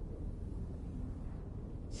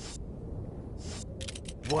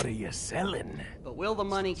 What are you selling? But will the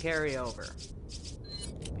money carry over?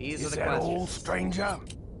 These are the questions. Is that all, stranger?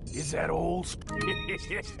 Is that all?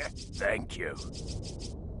 Thank you.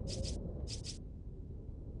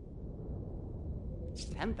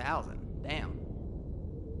 10,000. Damn.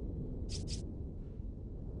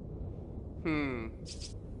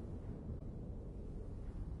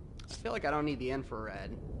 I feel like I don't need the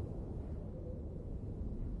infrared.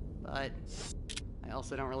 But I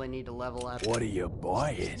also don't really need to level up. What are you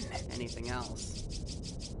buying? Anything else.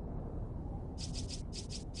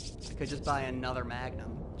 I could just buy another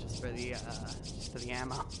Magnum just for the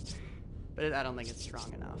ammo. But I don't think it's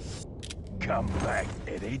strong enough. Come back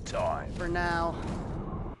anytime. For now.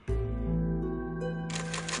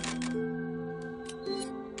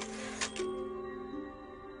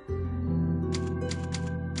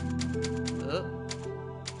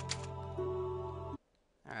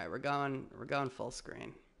 Alright, we're going full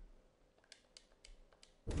screen.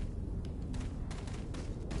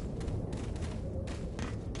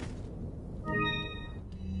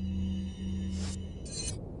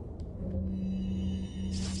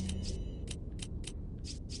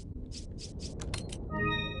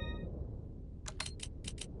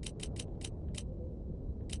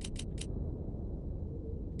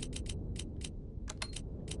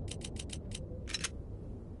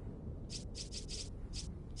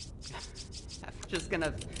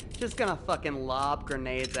 Just gonna fucking lob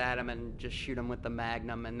grenades at him and just shoot him with the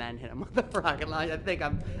Magnum and then hit him with the rocket launcher. I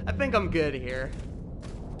think I'm good here.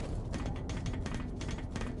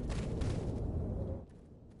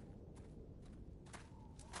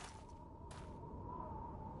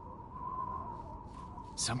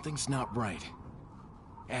 Something's not right.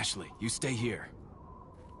 Ashley, you stay here.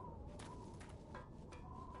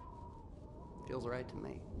 Feels right to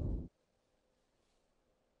me.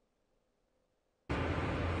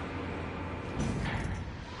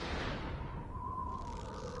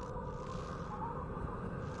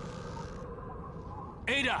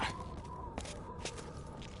 Ada!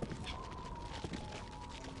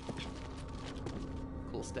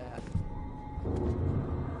 Cool staff.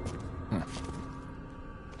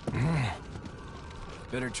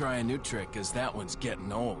 Better try a new trick, cause that one's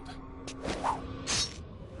getting old.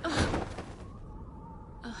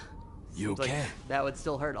 You okay? Like that would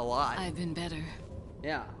still hurt a lot. I've been better.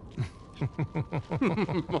 Yeah.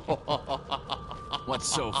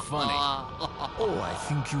 What's so funny? Oh, I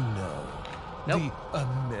think you know. Nope. The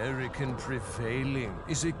American prevailing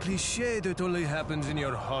is a cliche that only happens in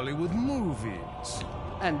your Hollywood movies.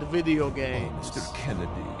 And video games. Oh, Mr.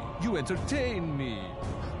 Kennedy, you entertain me.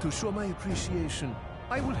 To show my appreciation,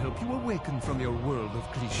 I will help you awaken from your world of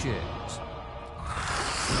cliches.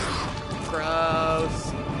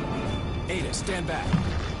 Gross. Ada, stand back.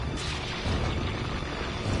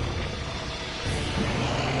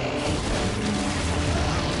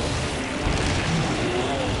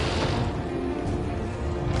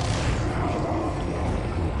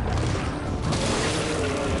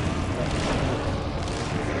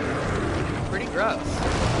 Pretty gross.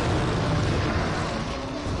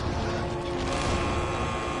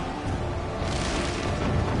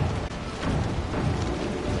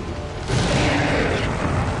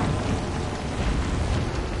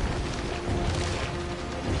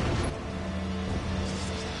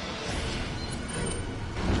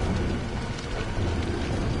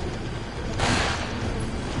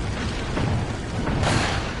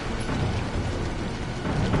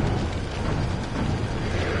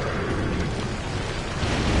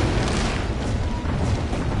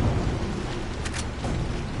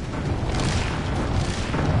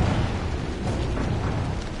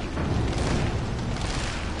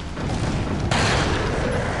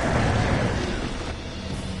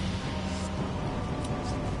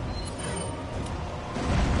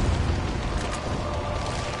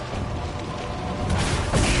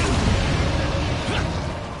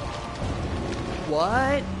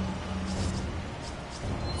 What?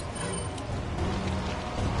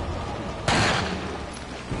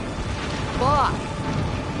 Fuck!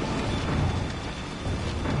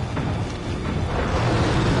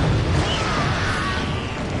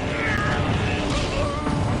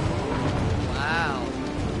 Wow.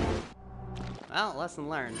 Well, lesson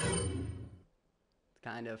learned.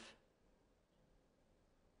 Kind of.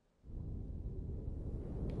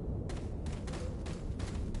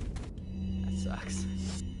 That sucks.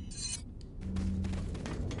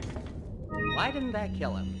 Why didn't that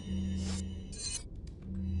kill him?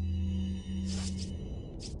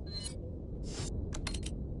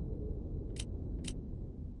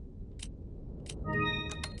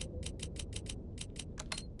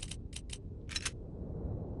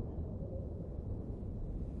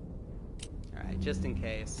 Alright, just in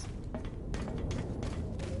case.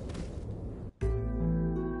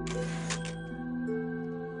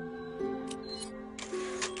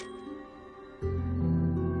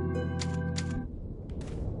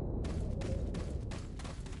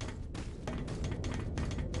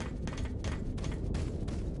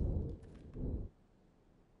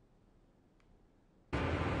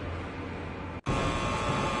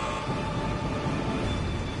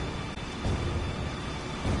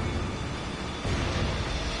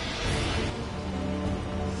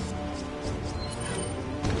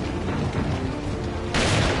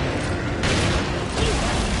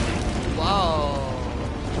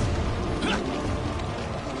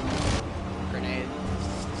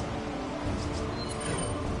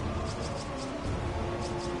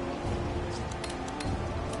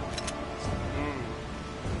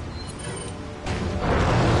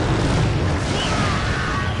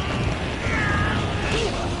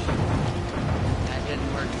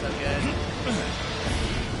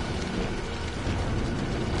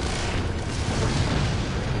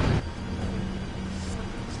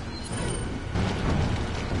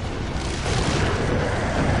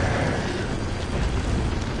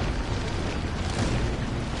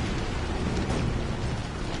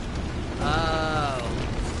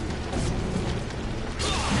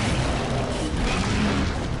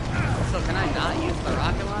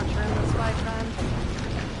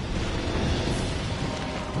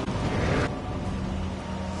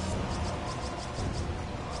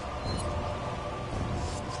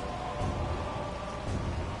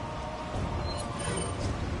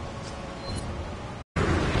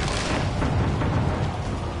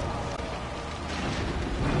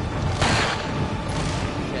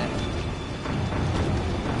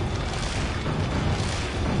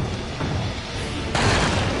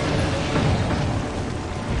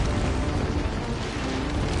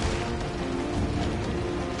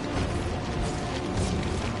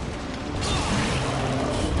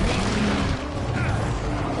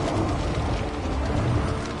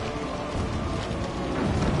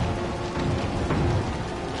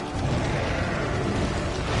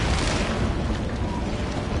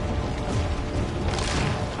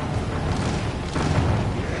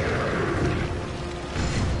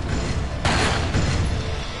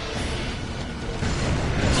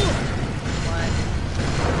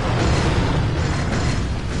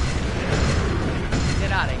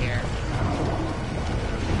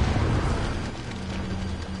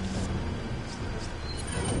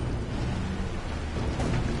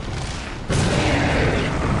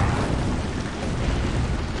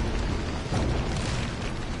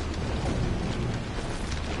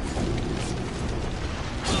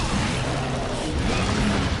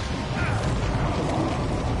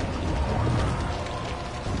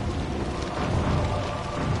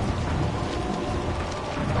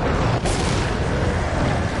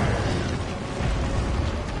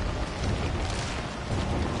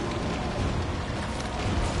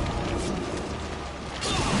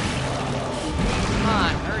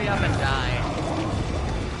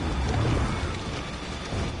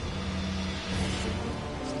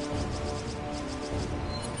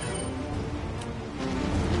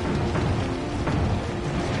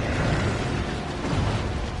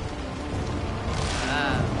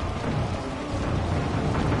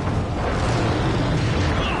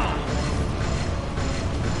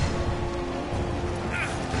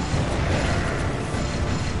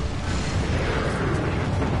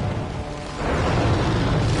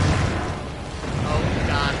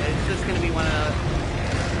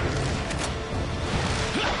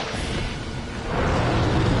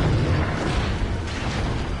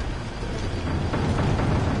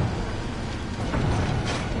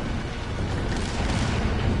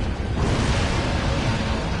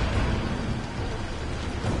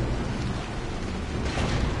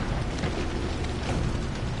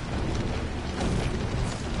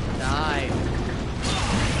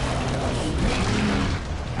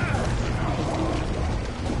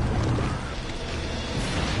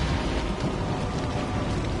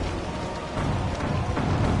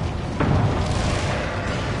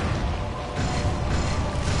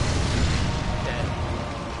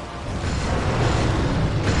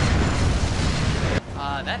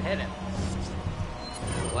 That hit him.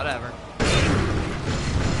 Whatever.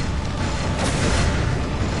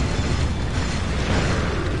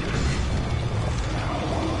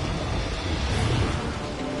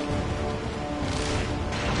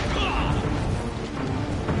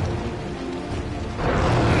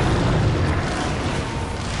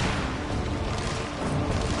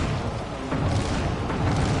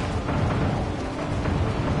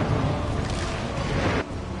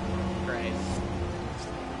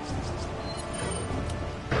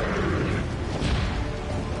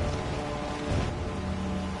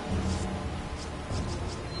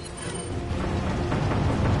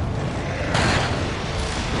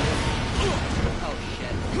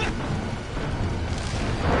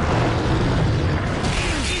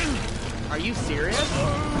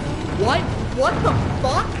 What the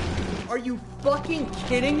fuck? Are you fucking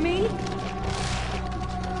kidding me?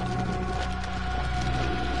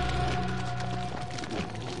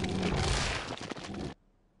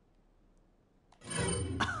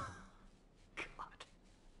 God.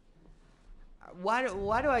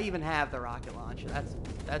 Why do I even have the rocket launcher?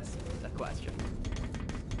 That's the question.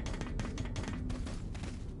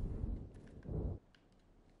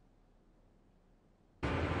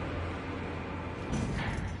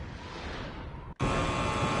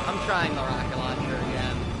 I'm trying the rocket launcher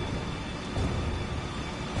again.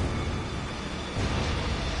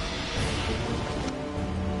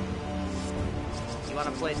 You want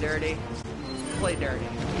to play dirty? Play dirty.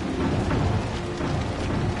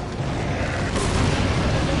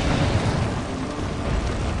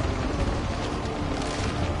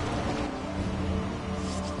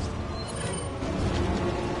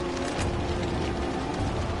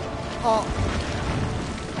 Oh.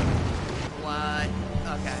 What?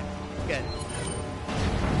 Okay. Good.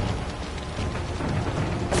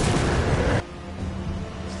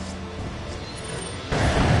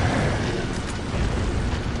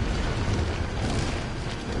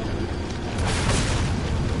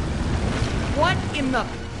 What in the...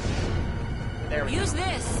 There we go. Use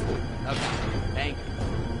this. Okay. Thank you.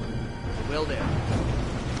 Will do.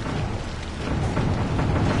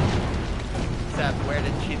 Except, where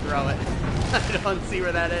did she throw it? I don't see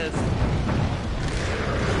where that is.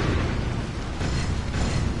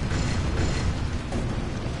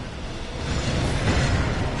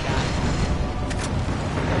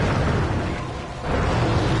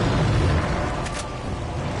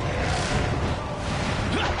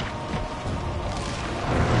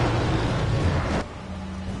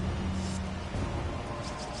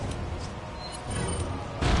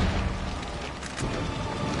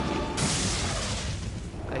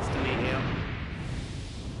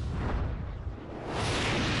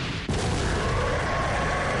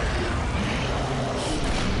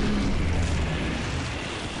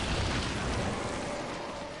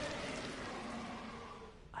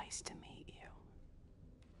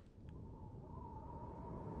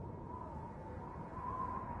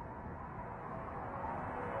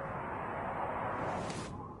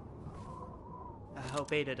 I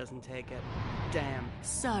hope Ada doesn't take it. Damn.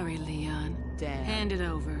 Sorry, Leon. Damn. Hand it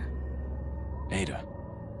over. Ada,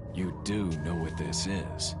 you do know what this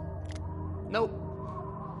is. Nope.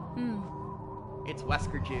 It's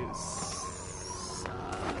Wesker juice.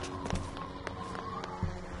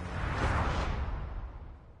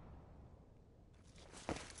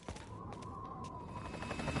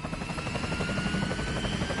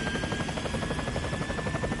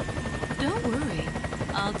 Don't worry.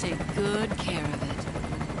 I'll take good care of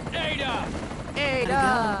it. Ada!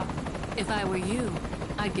 Ada! If I were you,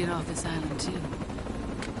 I'd get off this island too.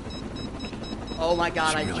 Oh my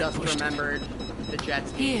god, She I really just pushed it. remembered the jet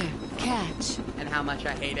ski. Here, catch. And how much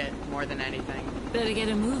I hate it more than anything. Better get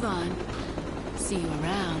a move on. See you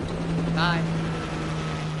around. Bye.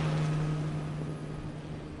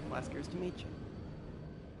 Wesker's to meet you.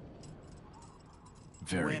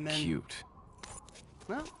 Very Women. cute.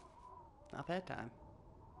 Well, not bad time.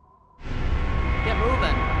 Get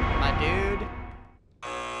moving, my dude.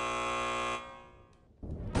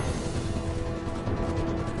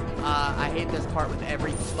 I hate this part with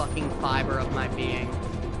every fucking fiber of my being.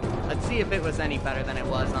 Let's see if it was any better than it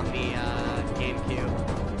was on the GameCube.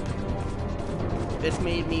 This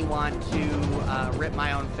made me want to rip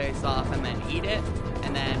my own face off and then eat it,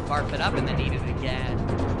 and then barf it up and then eat it again.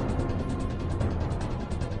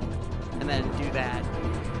 And then do that,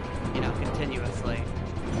 you know, continuously.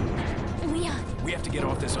 Leon, We have to get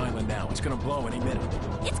off this island now. It's gonna blow any minute.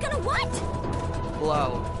 it's gonna what?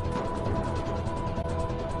 Blow.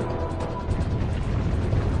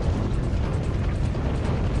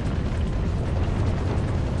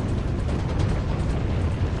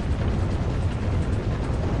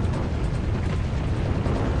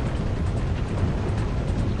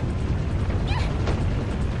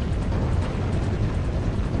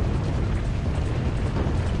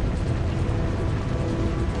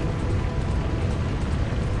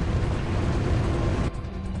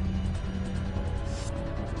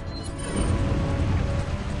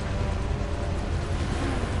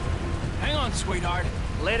 sweetheart.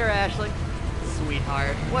 Later, Ashley.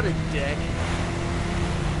 Sweetheart. What a dick.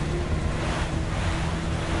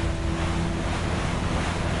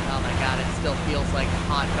 Oh my god, it still feels like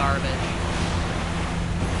hot garbage.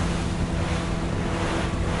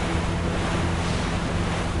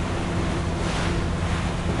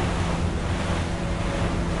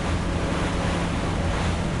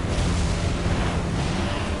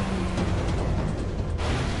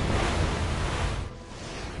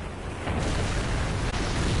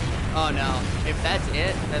 Oh no, if that's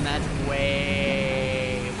it, then that's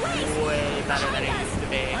way better than it used to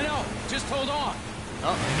be. I know, just hold on.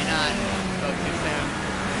 Oh, maybe not. Spoke too soon.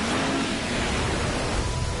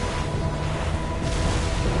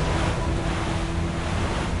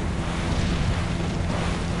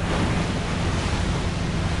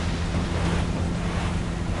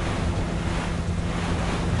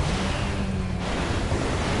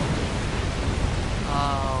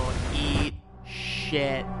 Oh, eat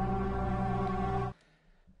shit.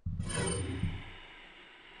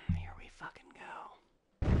 Here we fucking go.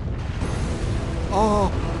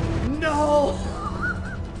 Oh, no!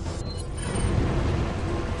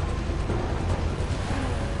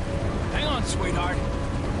 Hang on, sweetheart.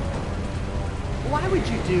 Why would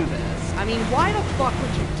you do this? I mean, why the fuck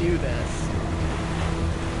would you do this?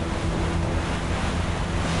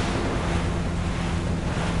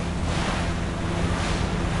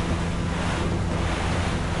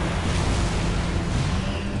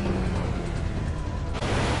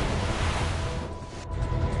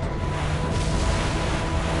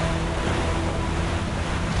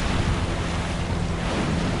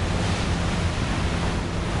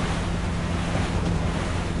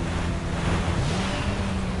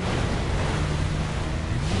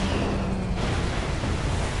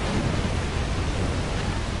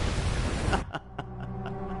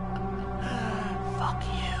 Fuck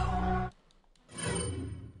you.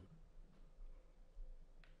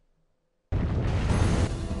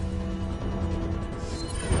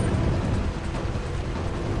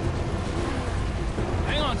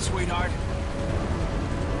 Hang on, sweetheart.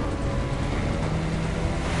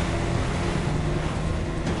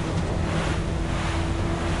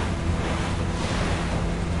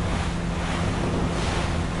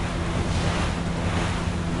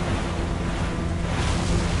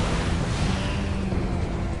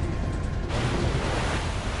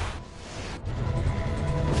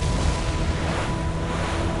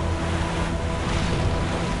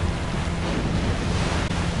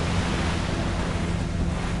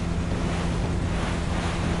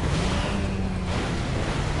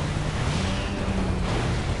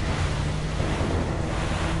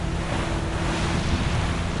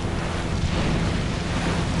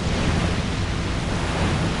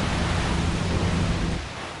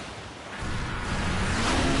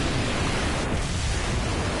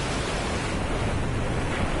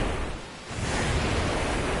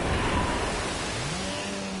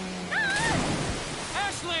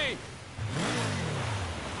 Ashley!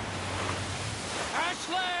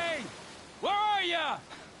 Ashley! Where are you?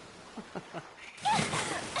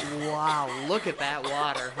 Wow, look at that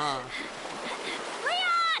water, huh?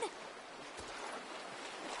 Leon!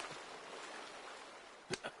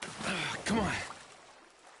 Come on.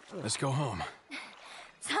 Let's go home.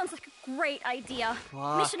 Sounds like a great idea.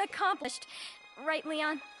 Fuck. Mission accomplished. Right,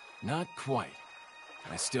 Leon? Not quite.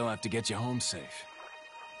 I still have to get you home safe.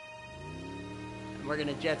 And we're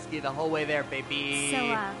gonna jet ski the whole way there, baby. So,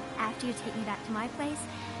 after you take me back to my place,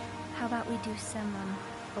 how about we do some,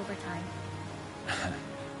 overtime?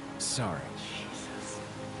 Sorry. Jesus.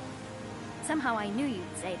 Somehow I knew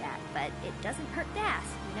you'd say that, but it doesn't hurt to ask,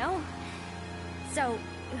 you know? So,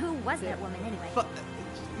 who was that woman anyway?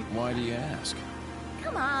 Why do you ask?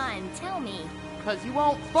 Come on, tell me. Cause you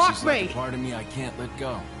won't fuck She's me! like a part of me I can't let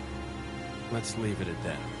go. Let's leave it at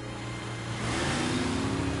that.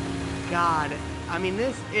 God, I mean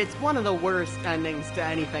it's one of the worst endings to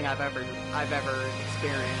anything I've ever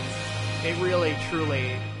experienced. It really,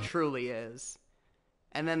 truly is.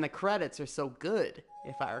 And then the credits are so good,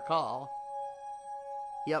 if I recall.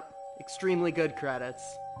 Yep, extremely good credits.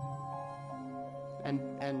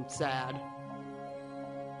 And sad.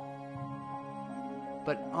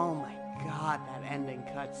 But oh my god, that ending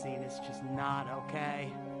cutscene is just not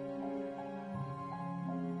okay.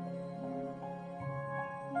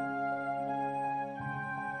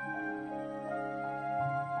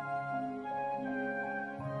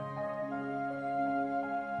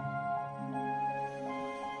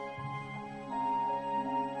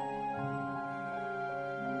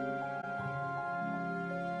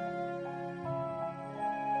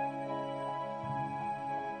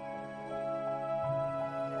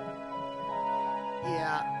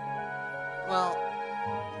 Well,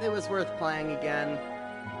 it was worth playing again.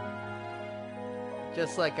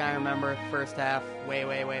 Just like I remember, first half, way,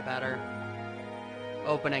 way, way better.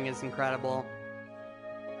 Opening is incredible.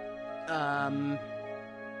 Yeah,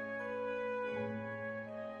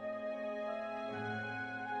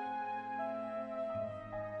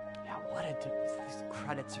 what a... These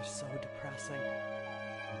credits are so depressing.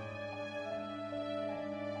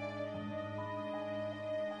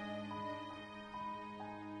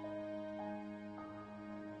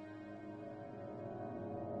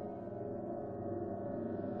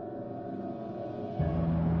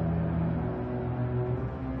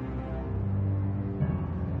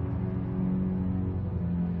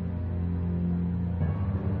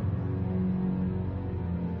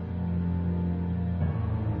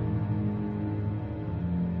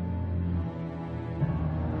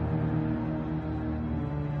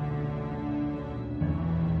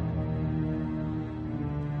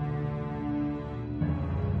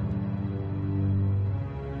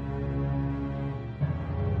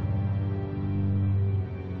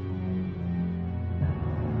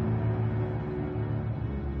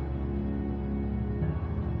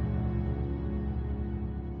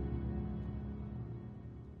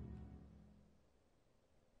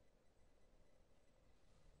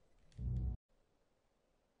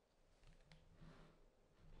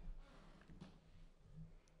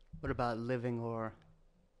 What about living or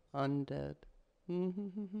undead?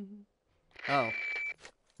 Oh.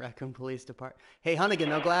 Raccoon Police Department. Hey, Hunnigan,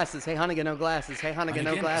 no glasses. Hey, Hunnigan, no glasses. Hey, Hunnigan,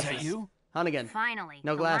 no glasses. Is that you? Hunnigan. Finally,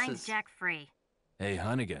 no the glasses. line's jack-free. Hey,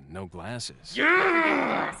 Hunnigan, no glasses.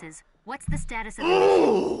 Glasses. What's the status of the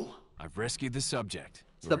mission? I've rescued the subject.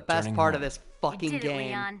 It's the best part of this fucking You did it, game.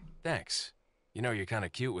 Leon. Thanks. You know, you're kind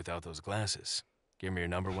of cute without those glasses. Give me your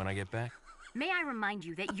number when I get back. May I remind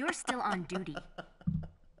you that you're still on duty.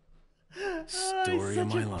 Story of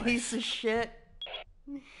my He's such a life. piece of shit.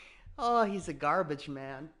 Oh, he's a garbage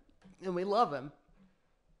man. And we love him.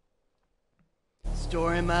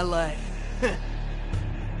 Story of my life.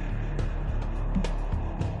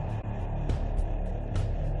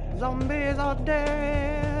 Zombies are dead.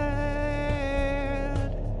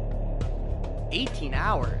 18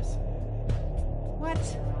 hours? What?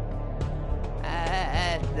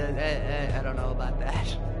 I don't know about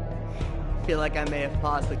that. I feel like I may have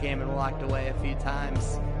paused the game and walked away a few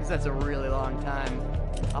times, because that's a really long time.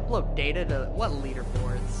 Upload data to what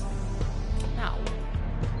leaderboards? No.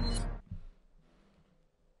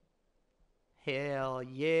 Hell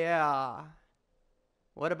yeah.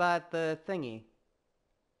 What about the thingy?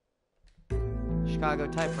 Chicago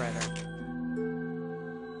typewriter.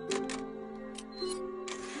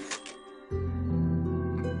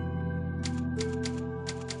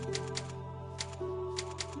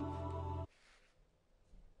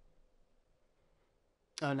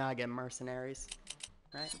 Oh, now I get mercenaries,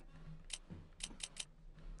 right?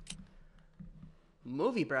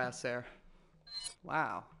 Movie browser.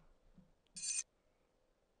 Wow.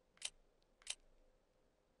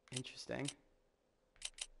 Interesting.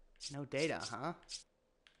 No data, huh?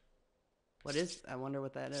 What is... I wonder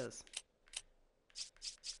what that is.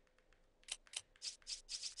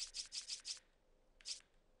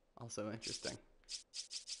 Also interesting.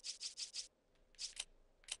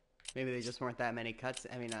 Maybe they just weren't that many cuts.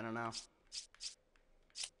 I mean, I don't know.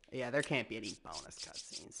 Yeah, there can't be any bonus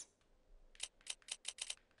cutscenes.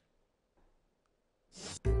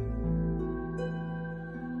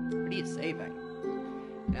 What are you saving?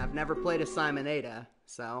 Now, I've never played a Simon Ada,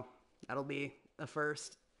 so that'll be a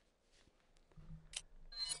first.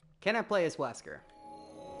 Can I play as Wesker?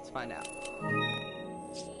 Let's find out.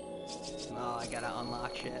 Oh, I gotta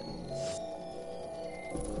unlock shit.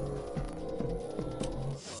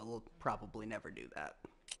 We'll probably never do that.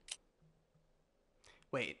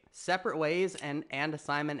 Wait, separate ways and a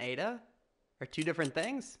Simon Ada are two different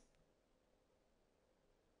things?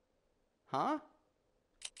 Huh?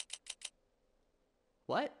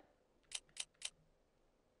 What?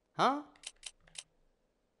 Huh?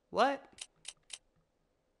 What?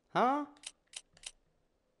 Huh?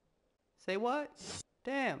 Say what?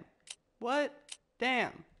 Damn. What?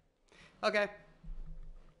 Damn. Okay.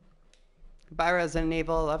 Bye, Resident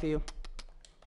Evil. Love you.